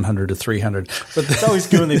like 100 to 300. But it's always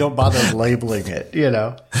good when they don't bother labeling it,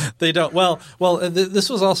 They don't. Well, this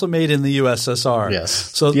was also made in the USSR. Yes.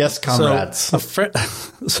 So yes, comrades.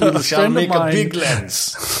 So we shall make a big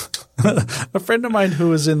lens. A friend of mine who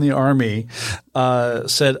was in the Army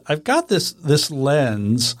said, "I've got this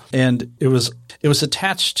lens, and it was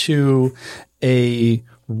attached to a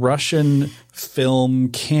Russian film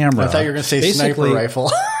camera." I thought you were going to say sniper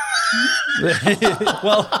rifle.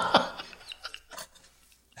 Well,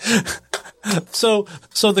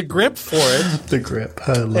 so the grip for it. The grip.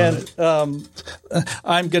 I love it.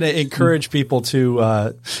 I'm going to encourage people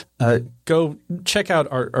to go check out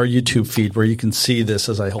our YouTube feed where you can see this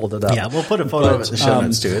as I hold it up. Yeah, we'll put a photo of it in the show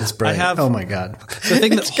notes too. It's brilliant. Oh my god! The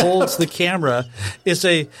thing that holds the camera is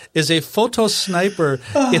a photo sniper.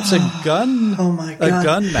 It's a gun. Oh my god! A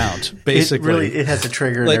gun mount, basically. It has a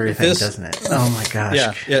trigger and everything, doesn't it? Oh my gosh!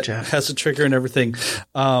 Yeah, it has a trigger and everything.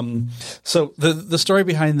 So the story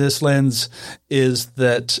behind this lens is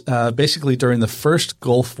that basically during the first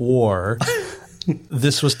Gulf War.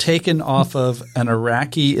 This was taken off of an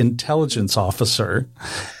Iraqi intelligence officer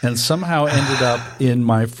and somehow ended up in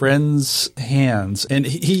my friend's hands. And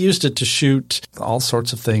he used it to shoot all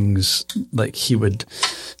sorts of things. Like he would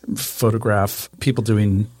photograph people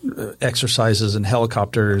doing exercises and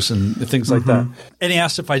helicopters and things like that. And he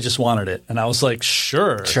asked if I just wanted it. And I was like,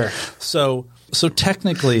 sure. So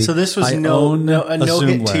technically, this was a no hit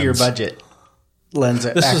lens. to your budget. Lens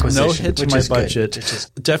this acquisition, is no hit to my budget.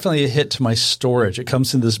 Good. Definitely a hit to my storage. It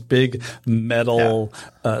comes in this big metal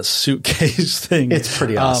suitcase thing. It's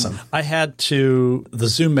pretty awesome. I had to. The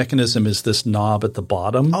zoom mechanism is this knob at the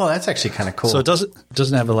bottom. Oh, that's actually kind of cool. So it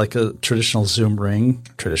doesn't have a traditional zoom ring.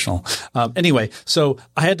 Anyway, so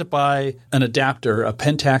I had to buy an adapter, a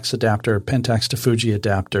Pentax adapter, Pentax to Fuji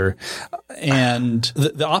adapter, and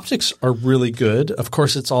the optics are really good. Of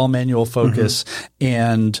course, it's all manual focus,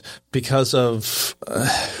 and because of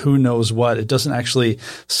who knows what, it doesn't actually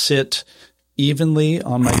sit evenly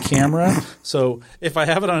on my camera. So if I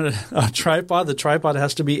have it on a tripod, the tripod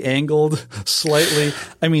has to be angled slightly.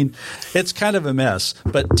 I mean, it's kind of a mess,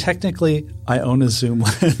 but technically I own a zoom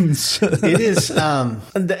lens. It is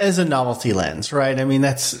as a novelty lens, right? I mean,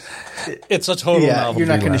 it's a total novelty. You're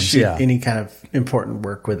not going to lens, shoot any kind of important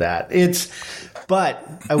work with that.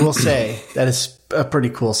 But I will say that is a pretty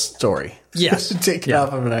cool story. Yes. Take it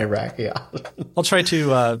off of an Iraqi. I'll try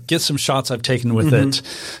to get some shots I've taken with it.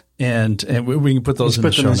 And we can put those in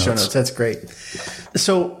the show notes. That's great.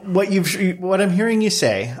 So what I'm hearing you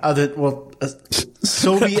say,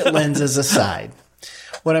 Soviet lenses aside,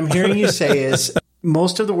 what I'm hearing you say is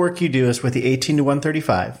most of the work you do is with the 18 to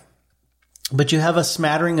 135, but you have a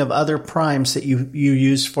smattering of other primes that you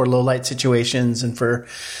use for low light situations and for,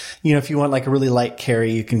 if you want like a really light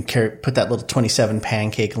carry, you can put that little 27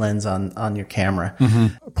 pancake lens on your camera.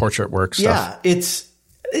 Portrait work stuff. Yeah,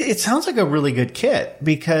 it sounds like a really good kit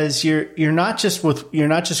because you're not just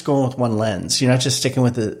going with one lens. You're not just sticking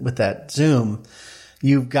with that zoom.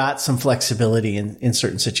 You've got some flexibility in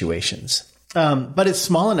certain situations. But it's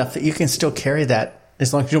small enough that you can still carry that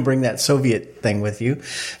as long as you don't bring that Soviet thing with you.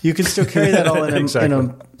 You can still carry that all in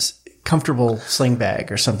a comfortable sling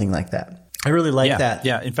bag or something like that. I really like that.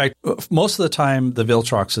 Yeah. In fact, most of the time the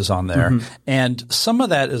Viltrox is on there. Mm-hmm. And some of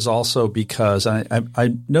that is also because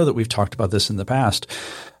I know that we've talked about this in the past.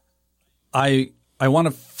 I want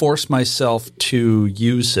to force myself to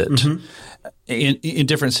use it mm-hmm. in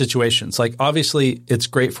different situations. Like obviously it's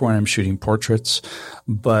great for when I'm shooting portraits,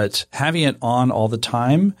 but having it on all the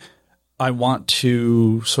time, I want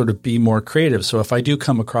to sort of be more creative. So if I do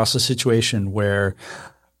come across a situation where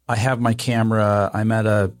I have my camera, I'm at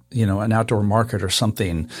an outdoor market or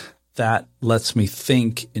something, that lets me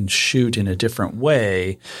think and shoot in a different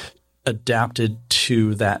way, adapted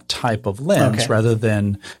to that type of lens rather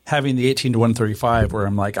than having the 18-135 where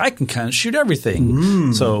I'm like, I can kind of shoot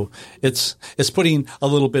everything. So it's putting a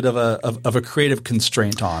little bit of a creative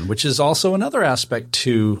constraint on, which is also another aspect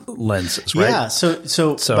to lenses, right? Yeah.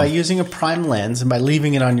 So by using a prime lens and by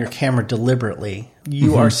leaving it on your camera deliberately,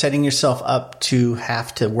 you are setting yourself up to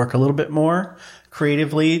have to work a little bit more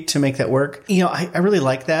creatively to make that work. I really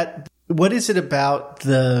like that. What is it about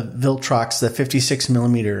the Viltrox, the 56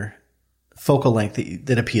 millimeter focal length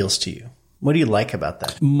that appeals to you? What do you like about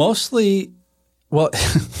that? Mostly, well,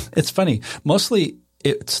 it's funny. Mostly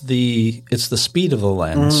it's the speed of the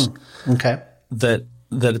lens.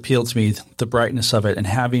 That appealed to me, the brightness of it, and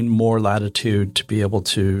having more latitude to be able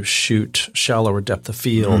to shoot shallower depth of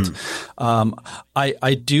field.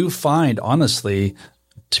 I do find, honestly,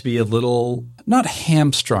 to be a little, not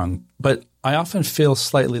hamstrung, but I often feel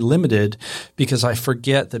slightly limited because I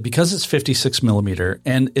forget that because it's 56 millimeter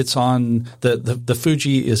and it's on the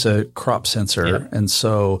Fuji is a crop sensor. And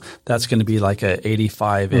so that's going to be like a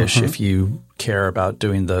 85-ish if you care about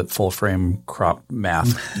doing the full frame crop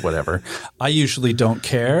math, whatever. I usually don't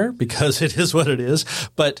care because it is what it is.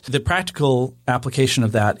 But the practical application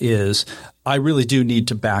of that is I really do need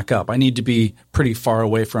to back up. I need to be pretty far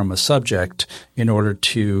away from a subject in order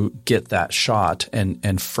to get that shot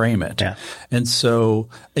and frame it. Yeah. And so,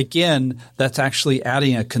 again, that's actually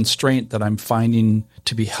adding a constraint that I'm finding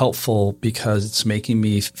to be helpful because it's making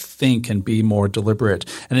me think and be more deliberate.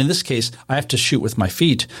 And in this case, I have to shoot with my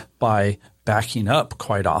feet by backing up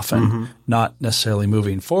quite often, not necessarily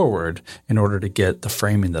moving forward in order to get the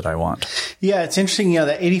framing that I want. Yeah, it's interesting.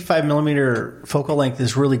 That 85 millimeter focal length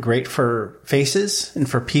is really great for faces and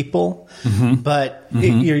for people, but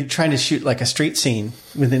you're trying to shoot like a street scene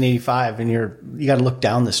with an 85 and you got to look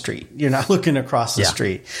down the street. You're not looking across the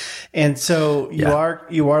street. And so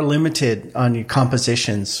you are limited on your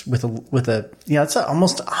compositions with a it's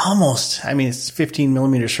almost, I mean, it's 15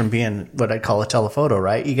 millimeters from being what I'd call a telephoto,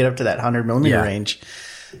 right? You get up to that 100 millimeter range.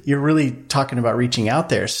 You're really talking about reaching out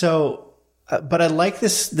there. So, but I like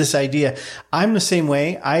this idea. I'm the same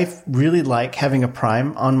way. I really like having a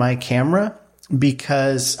prime on my camera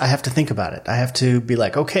because I have to think about it. I have to be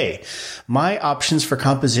like, okay, my options for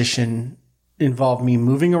composition involve me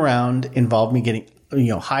moving around, involve me getting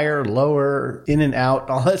higher, lower, in and out,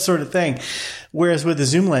 all that sort of thing. Whereas with the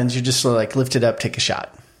zoom lens, you just sort of like lift it up, take a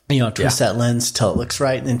shot. Twist that lens till it looks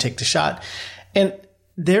right, and then take the shot. And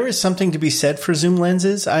there is something to be said for zoom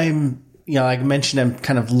lenses. Like I mentioned, I'm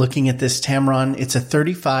kind of looking at this Tamron. It's a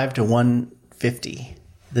 35-150.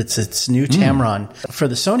 That's its new Tamron for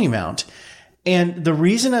the Sony mount. And the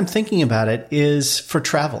reason I'm thinking about it is for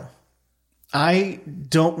travel. I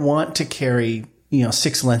don't want to carry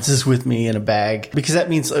 6 lenses with me in a bag because that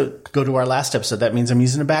means go to our last episode. That means I'm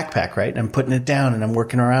using a backpack, right? I'm putting it down and I'm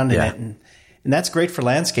working around in it. And that's great for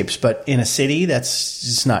landscapes, but in a city, that's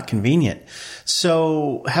just not convenient.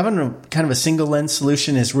 So having a kind of a single lens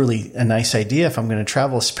solution is really a nice idea if I'm going to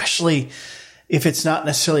travel, especially if it's not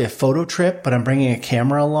necessarily a photo trip, but I'm bringing a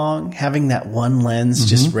camera along. Having that one lens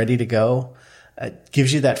just ready to go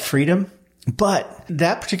gives you that freedom. But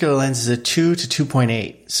that particular lens is a 2 to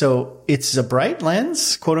 2.8. So it's a bright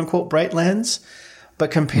lens, quote unquote bright lens,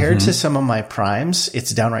 but compared to some of my primes,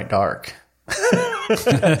 it's downright dark.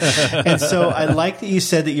 And so I like that you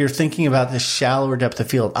said that you're thinking about the shallower depth of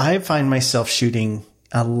field. I find myself shooting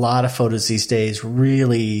a lot of photos these days,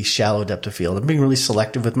 really shallow depth of field. I'm being really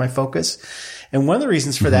selective with my focus. And one of the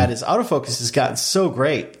reasons for that is autofocus has gotten so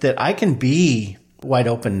great that I can be wide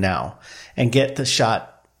open now and get the shot.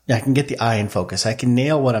 I can get the eye in focus. I can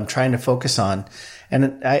nail what I'm trying to focus on.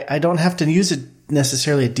 And I don't have to use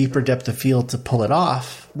necessarily a deeper depth of field to pull it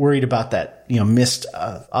off, worried about that, missed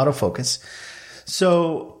autofocus.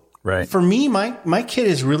 So for me, my kit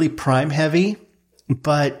is really prime heavy,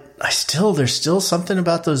 but there's still something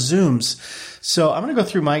about those zooms. So I'm going to go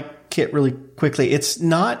through my kit really quickly. It's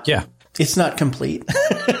not complete,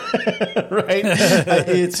 right?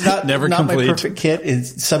 It's not complete. My perfect kit.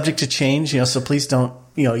 It's subject to change, so please don't,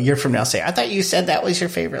 a year from now say, I thought you said that was your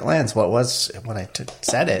favorite lens. Well, it was when I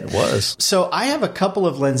said it. It was. So I have a couple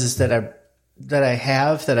of lenses that that I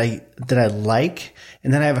have that I like,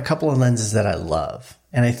 and then I have a couple of lenses that I love.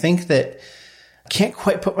 And I think that I can't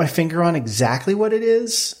quite put my finger on exactly what it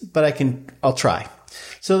is, but I'll try.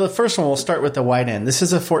 So the first one, we'll start with the wide end. This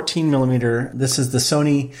is a 14 millimeter. This is the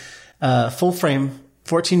Sony full frame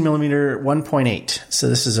 14 millimeter 1.8. So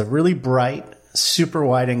this is a really bright, super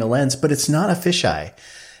wide angle lens, but it's not a fisheye.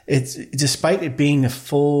 It's, despite it being a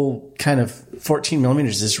full kind of 14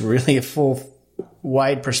 millimeters, is really a full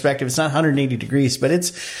wide perspective. It's not 180 degrees, but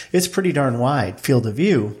it's pretty darn wide field of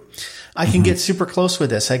view. I can get super close with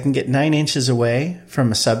this. I can get 9 inches away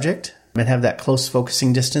from a subject and have that close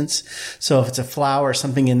focusing distance. So if it's a flower or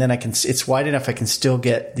something, and then it's wide enough, I can still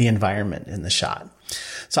get the environment in the shot.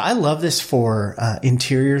 So I love this for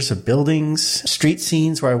interiors of buildings, street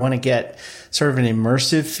scenes where I want to get sort of an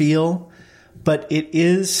immersive feel. But it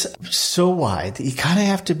is so wide that you kind of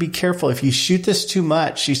have to be careful. If you shoot this too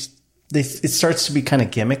much, it starts to be kind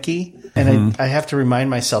of gimmicky. And I have to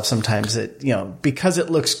remind myself sometimes that, because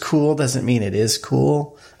it looks cool doesn't mean it is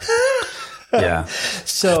cool. Yeah.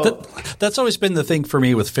 So that's always been the thing for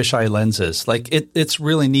me with fisheye lenses. Like it's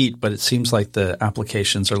really neat, but it seems like the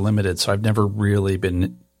applications are limited. So I've never really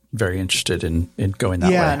been very interested in going that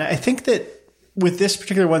way. Yeah. And I think that with this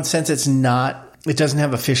particular one, since it doesn't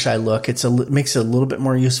have a fisheye look, it makes it a little bit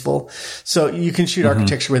more useful. So you can shoot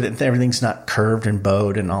architecture with it and everything's not curved and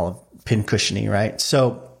bowed and all pin cushiony, right?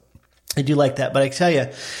 So I do like that. But I tell you,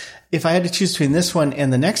 if I had to choose between this one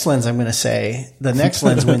and the next lens, I'm going to say the next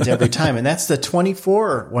lens wins every time. And that's the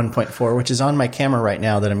 24 1.4, which is on my camera right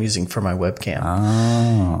now that I'm using for my webcam.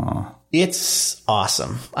 Oh. It's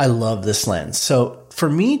awesome. I love this lens. So for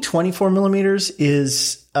me, 24 millimeters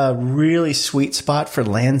is a really sweet spot for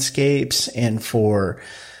landscapes and for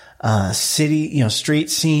city, street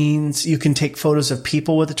scenes. You can take photos of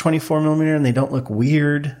people with a 24 millimeter and they don't look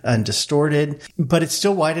weird and distorted, but it's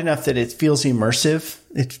still wide enough that it feels immersive.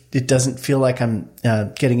 It doesn't feel like I'm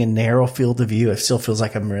getting a narrow field of view. It still feels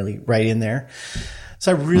like I'm really right in there.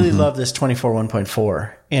 So I really love this 24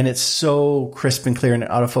 1.4, and it's so crisp and clear, and it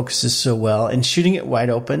autofocuses so well. And shooting it wide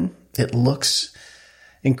open, it looks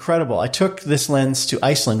incredible. I took this lens to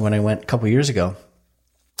Iceland when I went a couple years ago,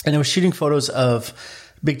 and I was shooting photos of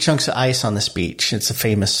big chunks of ice on this beach. It's a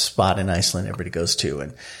famous spot in Iceland everybody goes to.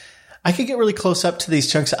 And I could get really close up to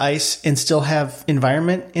these chunks of ice and still have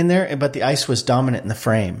environment in there, but the ice was dominant in the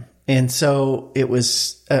frame. And so it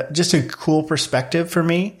was just a cool perspective for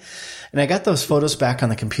me. And I got those photos back on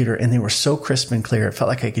the computer and they were so crisp and clear. It felt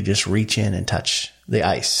like I could just reach in and touch the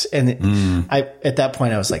ice. And at that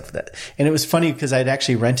point I was like that. And it was funny because I'd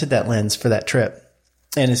actually rented that lens for that trip.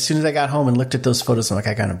 And as soon as I got home and looked at those photos, I'm like,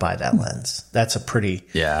 I got to buy that lens. That's a pretty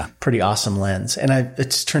awesome lens. And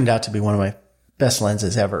it's turned out to be one of my best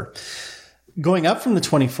lenses ever. Going up from the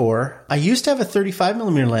 24, I used to have a 35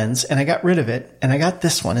 millimeter lens and I got rid of it and I got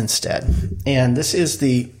this one instead. And this is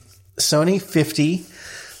the Sony 50.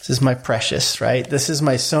 This is my precious, right? This is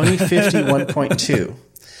my Sony 50 1.2.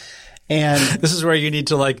 And this is where you need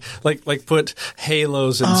to like put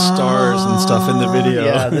halos and stars and stuff in the video.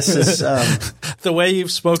 Yeah, this is the way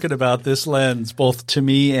you've spoken about this lens, both to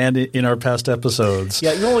me and in our past episodes.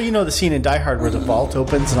 Yeah, the scene in Die Hard where the vault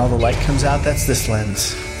opens and all the light comes out. That's this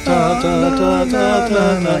lens. Yeah,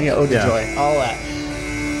 Ode to Joy, all that.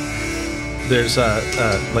 There's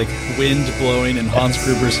like wind blowing in Hans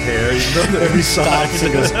Gruber's hair. Every stops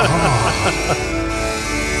and goes. Oh.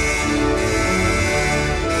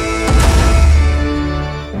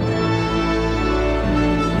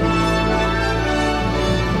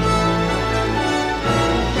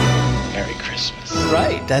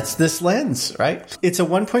 Right. That's this lens, right? It's a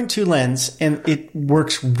 1.2 lens and it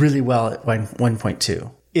works really well at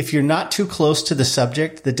 1.2. If you're not too close to the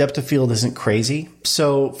subject, the depth of field isn't crazy.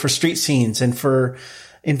 So for street scenes and for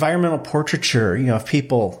environmental portraiture, of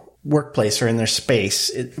people, workplace or in their space,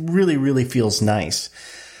 it really, really feels nice.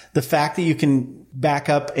 The fact that you can back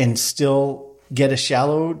up and still get a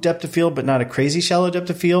shallow depth of field, but not a crazy shallow depth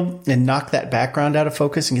of field, and knock that background out of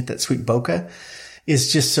focus and get that sweet bokeh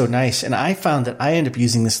is just so nice. And I found that I end up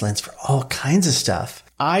using this lens for all kinds of stuff.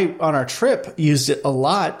 On our trip, used it a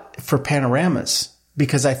lot for panoramas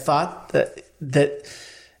because I thought that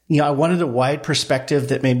I wanted a wide perspective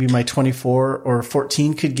that maybe my 24 or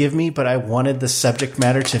 14 could give me, but I wanted the subject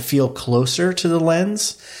matter to feel closer to the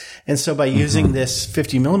lens. And so by using this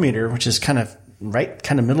 50 millimeter, which is kind of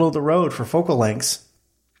middle of the road for focal lengths,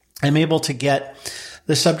 I'm able to get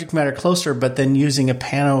the subject matter closer, but then using a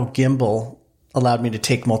pano gimbal allowed me to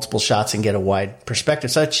take multiple shots and get a wide perspective.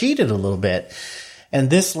 So I cheated a little bit. And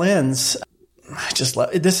this lens, I just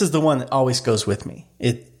love it. This is the one that always goes with me.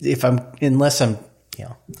 Unless I'm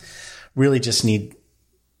really just need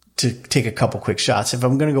to take a couple quick shots. If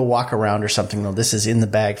I'm going to go walk around or something, though, this is in the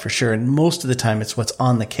bag for sure. And most of the time it's what's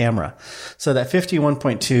on the camera. So that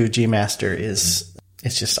 51.2 G Master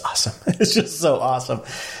it's just awesome. It's just so awesome.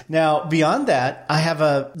 Now, beyond that, I have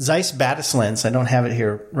a Zeiss Batis lens. I don't have it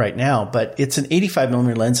here right now, but it's an 85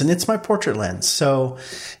 millimeter lens and it's my portrait lens. So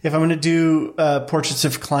if I'm going to do portraits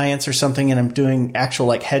of clients or something and I'm doing actual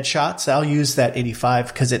like headshots, I'll use that 85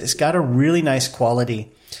 because it's got a really nice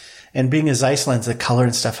quality. And being a Zeiss lens, the color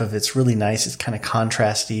and stuff of it's really nice. It's kind of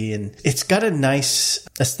contrasty and it's got a nice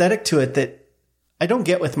aesthetic to it that I don't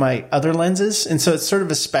get with my other lenses. And so it's sort of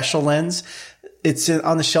a special lens. It's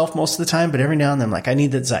on the shelf most of the time, but every now and then I'm like, I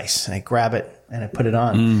need that Zeiss, and I grab it and I put it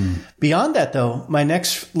on. Beyond that though, my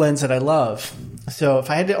next lens that I love. So if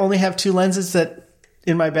I had to only have two lenses that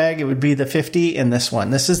in my bag, it would be the 50 and this one.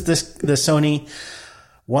 This is the Sony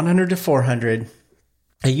 100 to 400.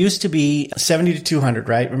 It used to be 70 to 200,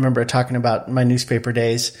 right? Remember talking about my newspaper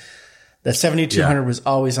days. The 70-200 was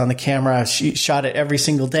always on the camera. I shot it every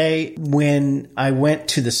single day. When I went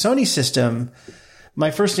to the Sony system,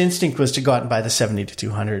 my first instinct was to go out and buy the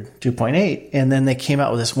 70-200 2.8. And then they came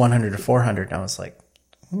out with this 100 to 400. And I was like,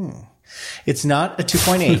 It's not a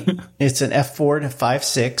 2.8. It's an f4 to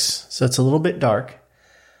 5.6. So it's a little bit dark.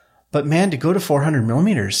 But man, to go to 400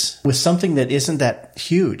 millimeters with something that isn't that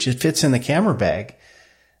huge, it fits in the camera bag,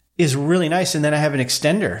 is really nice. And then I have an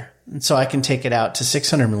extender. And so I can take it out to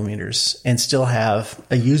 600 millimeters and still have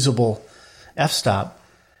a usable f-stop.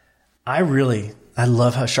 I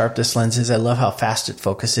love how sharp this lens is. I love how fast it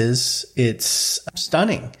focuses. It's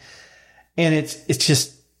stunning. And it's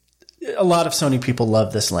just, a lot of Sony people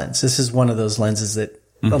love this lens. This is one of those lenses that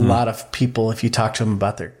a lot of people, if you talk to them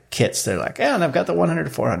about their kits, they're like, yeah, and I've got the 100 to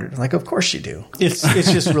 400. I'm like, of course you do. It's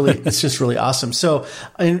just really awesome. So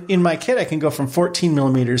in my kit, I can go from 14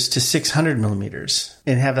 millimeters to 600 millimeters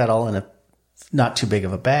and have that all in a not too big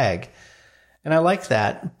of a bag. And I like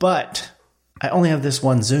that, but I only have this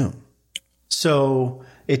one zoom. So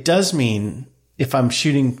it does mean if I'm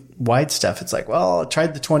shooting wide stuff, it's like, well, I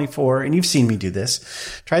tried the 24 and you've seen me do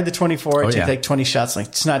this. Tried the 24. I take like 20 shots. Like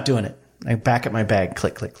it's not doing it. I back at my bag,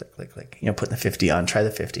 click, click, click, click, click. Putting the 50 on, try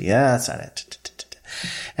the 50. Yeah, that's not it.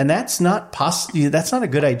 And that's not that's not a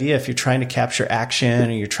good idea if you're trying to capture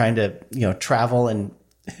action or you're trying to, travel and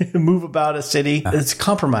move about a city. It's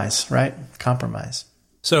compromise, right? Compromise.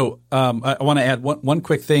 So I want to add one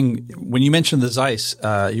quick thing. When you mentioned the Zeiss,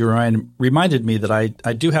 you reminded me that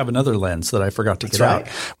I do have another lens that I forgot to get out,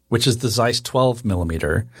 which is the Zeiss 12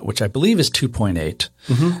 millimeter, which I believe is 2.8.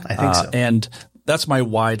 I think so. And that's my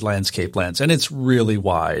wide landscape lens, and it's really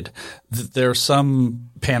wide. There are some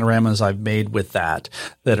panoramas I've made with that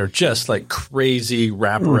are just like crazy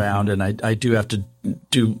wraparound, and I do have to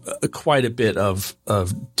do quite a bit of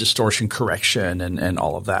distortion correction and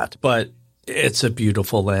all of that. But it's a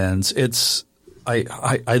beautiful lens.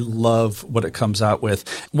 I love what it comes out with.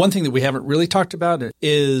 One thing that we haven't really talked about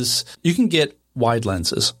is you can get wide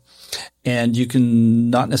lenses. And you can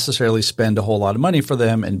not necessarily spend a whole lot of money for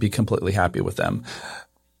them and be completely happy with them.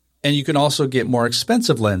 And you can also get more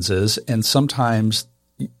expensive lenses, and sometimes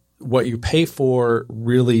what you pay for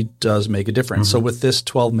really does make a difference. So with this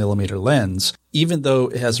 12 millimeter lens, even though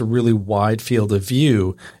it has a really wide field of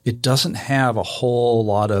view, it doesn't have a whole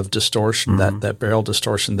lot of distortion, that barrel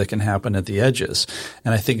distortion that can happen at the edges.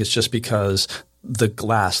 And I think it's just because the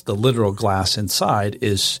literal glass inside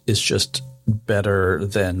is just better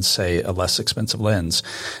than, say, a less expensive lens.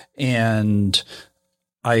 And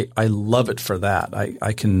I love it for that.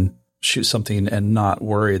 I can shoot something and not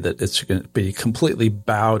worry that it's going to be completely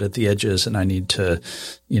bowed at the edges and I need to,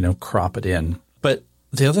 crop it in. But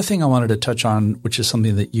the other thing I wanted to touch on, which is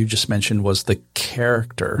something that you just mentioned, was the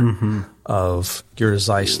character of your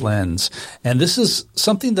Zeiss lens. And this is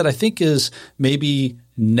something that I think is maybe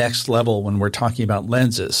next level when we're talking about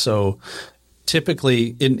lenses. So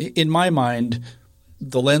typically, in my mind,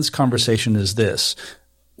 the lens conversation is this: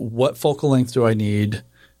 what focal length do I need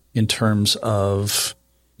in terms of,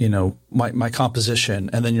 my composition?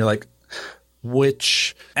 And then you're like,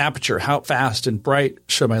 which aperture, how fast and bright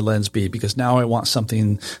should my lens be? Because now I want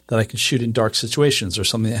something that I can shoot in dark situations or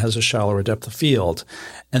something that has a shallower depth of field.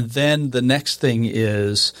 And then the next thing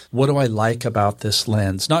is, what do I like about this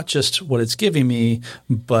lens? Not just what it's giving me,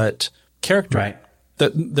 but character. Right.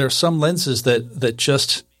 That there are some lenses that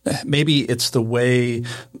just, maybe it's the way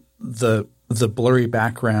the blurry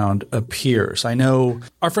background appears. I know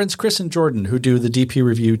our friends Chris and Jordan, who do the DP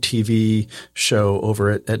Review TV show over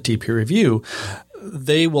at DP Review,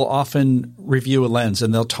 they will often review a lens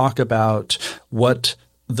and they'll talk about what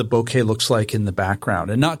the bokeh looks like in the background,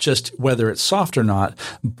 and not just whether it's soft or not,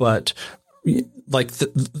 but like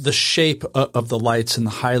the shape of the lights and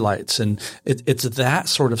the highlights, and it's that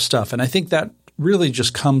sort of stuff. And I think that really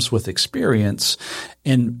just comes with experience,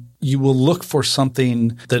 and you will look for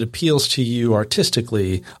something that appeals to you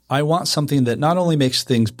artistically. I want something that not only makes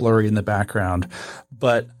things blurry in the background,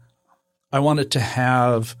 but I want it to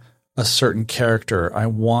have a certain character. I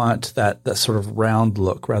want that sort of round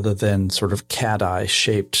look rather than sort of cat eye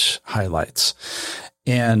shaped highlights.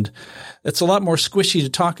 And it's a lot more squishy to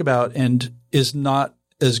talk about and is not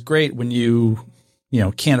as great when you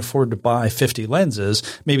can't afford to buy 50 lenses.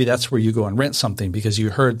 Maybe that's where you go and rent something because you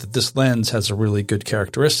heard that this lens has a really good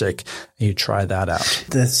characteristic and you try that out.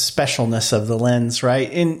 The specialness of the lens, right?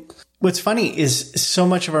 And what's funny is so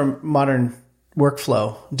much of our modern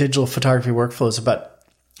workflow, digital photography workflow, is about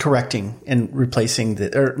correcting and replacing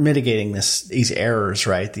or mitigating these errors,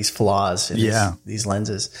 right? These flaws in these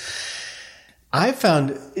lenses. I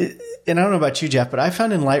found, and I don't know about you, Jeff, but I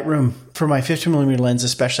found in Lightroom for my 50mm lens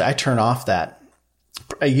especially, I turn off that.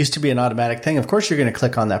 It used to be an automatic thing. Of course, you're going to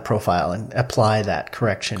click on that profile and apply that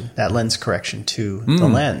correction, that lens correction to the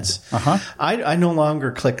lens. I no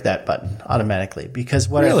longer click that button automatically because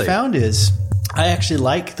what I found is I actually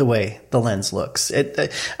like the way the lens looks.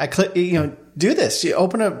 I click, do this. You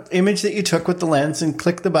open an image that you took with the lens and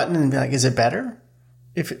click the button and be like, is it better?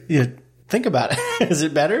 If you think about it, is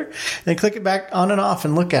it better? Then click it back on and off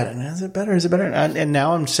and look at it. Is it better? Is it better? And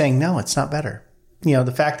now I'm saying, no, it's not better.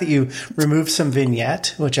 The fact that you remove some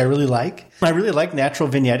vignette, which I really like. I really like natural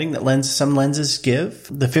vignetting that some lenses give.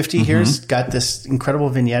 The 50 here's got this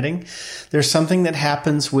incredible vignetting. There's something that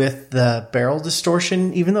happens with the barrel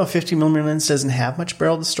distortion. Even though a 50mm lens doesn't have much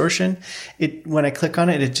barrel distortion, when I click on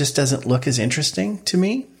it, it just doesn't look as interesting to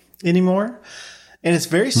me anymore. And it's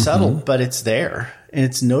very subtle, but it's there and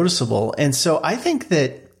it's noticeable. And so I think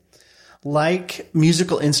that like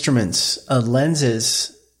musical instruments,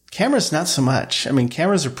 lenses, cameras, not so much. I mean,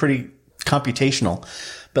 cameras are pretty computational,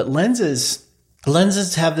 but lenses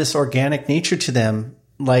have this organic nature to them,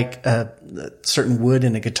 like a certain wood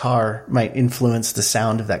in a guitar might influence the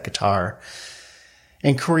sound of that guitar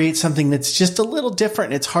and create something that's just a little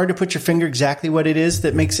different. It's hard to put your finger exactly what it is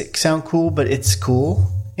that makes it sound cool, but it's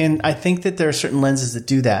cool. And I think that there are certain lenses that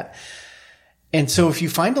do that. And so if you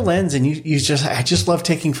find a lens and I just love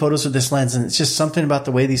taking photos with this lens and it's just something about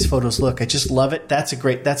the way these photos look. I just love it. That's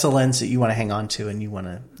a lens that you want to hang on to and you want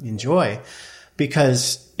to enjoy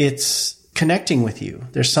because it's connecting with you.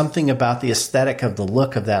 There's something about the aesthetic of the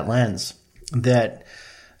look of that lens that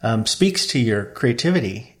speaks to your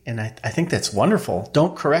creativity. And I think that's wonderful.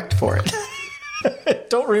 Don't correct for it.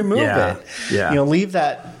 Don't remove it. Yeah. Leave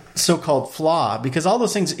that so-called flaw because all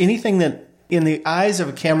those things, anything that in the eyes of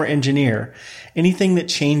a camera engineer, anything that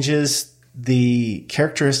changes the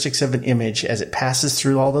characteristics of an image as it passes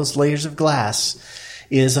through all those layers of glass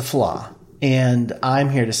is a flaw. And I'm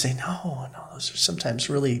here to say, no, those are sometimes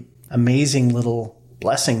really amazing little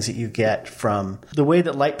blessings that you get from the way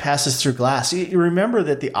that light passes through glass. You remember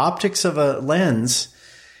that the optics of a lens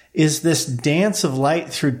is this dance of light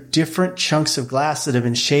through different chunks of glass that have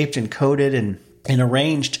been shaped and coated and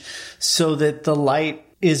arranged so that the light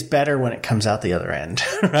is better when it comes out the other end,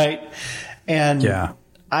 right? And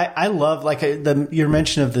I love your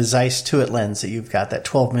mention of the Zeiss Tuit lens that you've got, that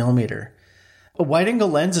 12mm. A wide angle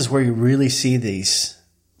lens is where you really see these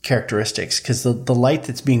characteristics because the light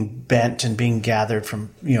that's being bent and being gathered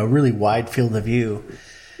from really wide field of view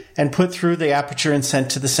and put through the aperture and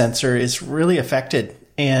sent to the sensor is really affected,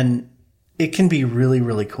 and it can be really,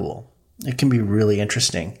 really cool. It can be really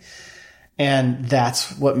interesting. And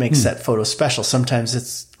that's what makes that photo special. Sometimes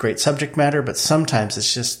it's great subject matter, but sometimes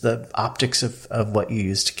it's just the optics of what you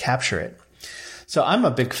use to capture it. So I'm a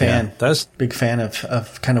big fan. Big fan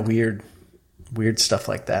of kind of weird stuff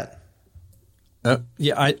like that.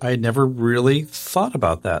 I never really thought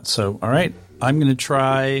about that. So, all right, I'm going to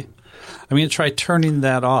try turning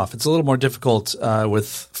that off. It's a little more difficult with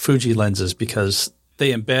Fuji lenses because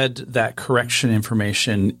they embed that correction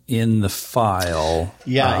information in the file.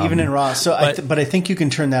 Yeah, even in RAW. So, but I think you can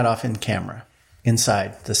turn that off in camera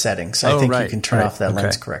inside the settings. I think you can turn off that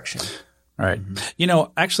lens correction. All right.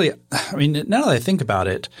 Actually, now that I think about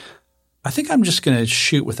it, I think I'm just going to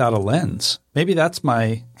shoot without a lens. Maybe that's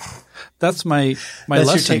my lesson your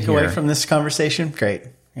takeaway from this conversation. Great.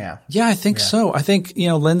 Yeah. Yeah, I think so. I think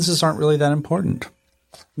lenses aren't really that important.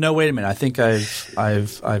 No, wait a minute. I think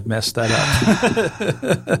I've messed that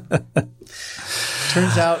up.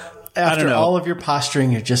 Turns out, after all of your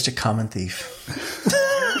posturing, you're just a common thief.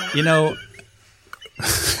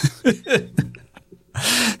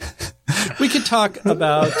 We could talk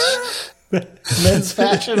about men's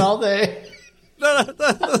fashion all day. No.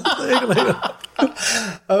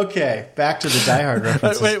 Okay, back to the Die Hard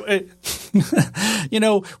references. Wait.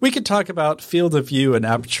 We could talk about field of view and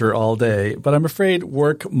aperture all day, but I'm afraid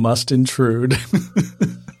work must intrude.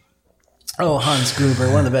 Oh, Hans Gruber,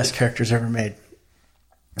 one of the best characters ever made.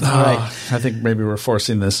 All right. I think maybe we're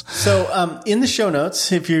forcing this. So in the show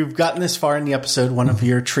notes, if you've gotten this far in the episode, one of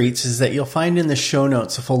your treats is that you'll find in the show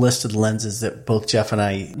notes a full list of the lenses that both Jeff and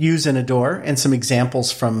I use and adore, and some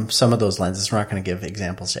examples from some of those lenses. We're not going to give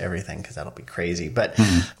examples to everything because that'll be crazy. But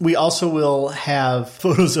we also will have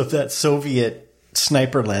photos of that Soviet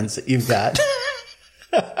sniper lens that you've got.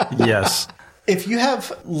 Yes. If you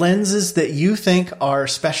have lenses that you think are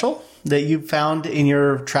special, that you found in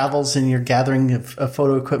your travels and your gathering of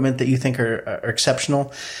photo equipment that you think are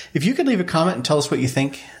exceptional, if you could leave a comment and tell us what you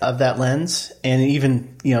think of that lens, and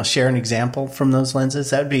even share an example from those lenses,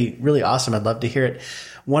 that would be really awesome. I'd love to hear it.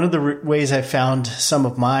 One of the ways I found some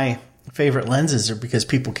of my favorite lenses are because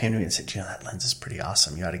people came to me and said, that lens is pretty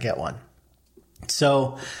awesome. You ought to get one.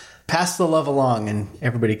 So pass the love along, and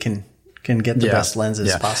everybody can get the best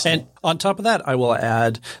lenses possible. And on top of that, I will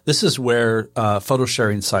add, this is where photo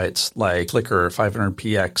sharing sites like Flickr,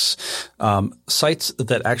 500px, sites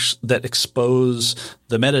that expose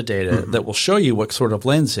the metadata that will show you what sort of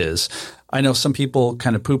lens is. I know some people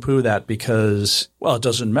kind of poo-poo that because, it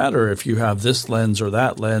doesn't matter if you have this lens or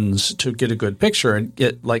that lens to get a good picture. And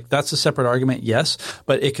that's a separate argument, yes.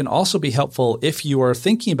 But it can also be helpful if you are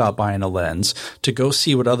thinking about buying a lens to go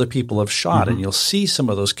see what other people have shot, and you'll see some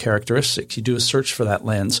of those characteristics. You do a search for that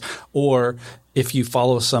lens. Or if you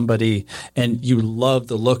follow somebody and you love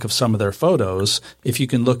the look of some of their photos, if you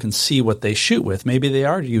can look and see what they shoot with, maybe they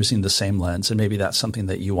are using the same lens, and maybe that's something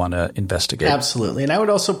that you want to investigate. Absolutely. And I would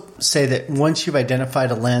also say that once you've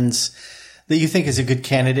identified a lens that you think is a good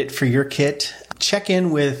candidate for your kit, check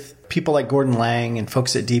in with people like Gordon Lang and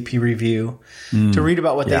folks at DP Review to read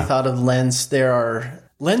about what they thought of the lens. There are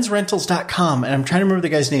lensrentals.com, and I'm trying to remember the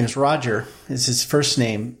guy's name. It's Roger is his first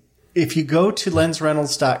name. If you go to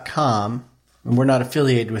lensrentals.com, and we're not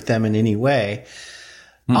affiliated with them in any way,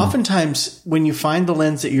 oftentimes when you find the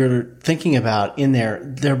lens that you're thinking about in there,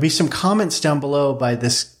 there'll be some comments down below by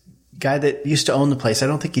this guy that used to own the place. I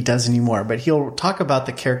don't think he does anymore, but he'll talk about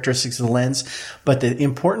the characteristics of the lens. But the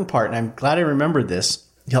important part, and I'm glad I remembered this,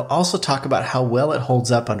 he'll also talk about how well it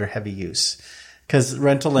holds up under heavy use, because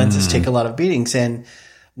rental lenses take a lot of beatings. And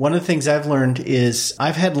one of the things I've learned is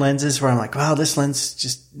I've had lenses where I'm like, wow, this lens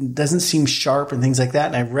just doesn't seem sharp and things like that.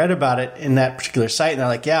 And I've read about it in that particular site, and they're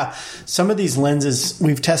like, yeah, some of these lenses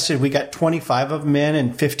we've tested, we got 25 of them in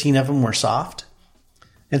and 15 of them were soft.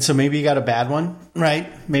 And so maybe you got a bad one, right?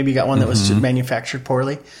 Maybe you got one that was manufactured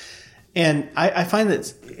poorly. And I find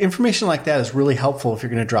that information like that is really helpful if you're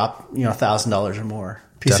going to drop, $1,000 or more.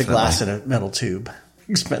 Piece of glass in a metal tube.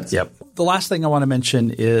 Expensive. Yep. The last thing I want to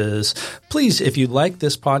mention is, please, if you like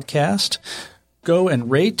this podcast, go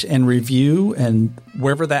and rate and review, and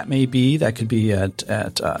wherever that may be, that could be at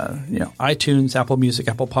iTunes, Apple Music,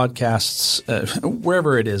 Apple Podcasts,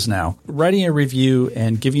 wherever it is now. Writing a review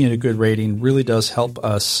and giving it a good rating really does help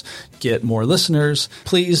us get more listeners.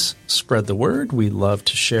 Please spread the word. We love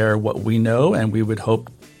to share what we know, and we would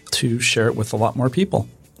hope to share it with a lot more people.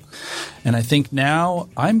 And I think now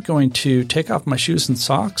I'm going to take off my shoes and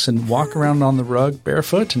socks and walk around on the rug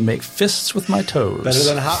barefoot and make fists with my toes. Better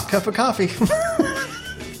than a hot cup of coffee.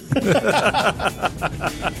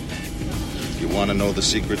 You want to know the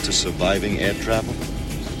secret to surviving air travel?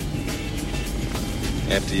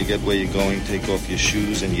 After you get where you're going, take off your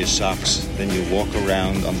shoes and your socks. Then you walk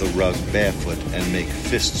around on the rug barefoot and make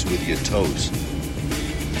fists with your toes.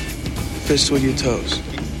 Fists with your toes?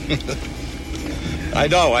 I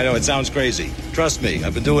know, it sounds crazy. Trust me,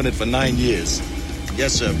 I've been doing it for 9 years.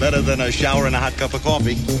 Yes, sir, better than a shower and a hot cup of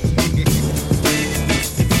coffee.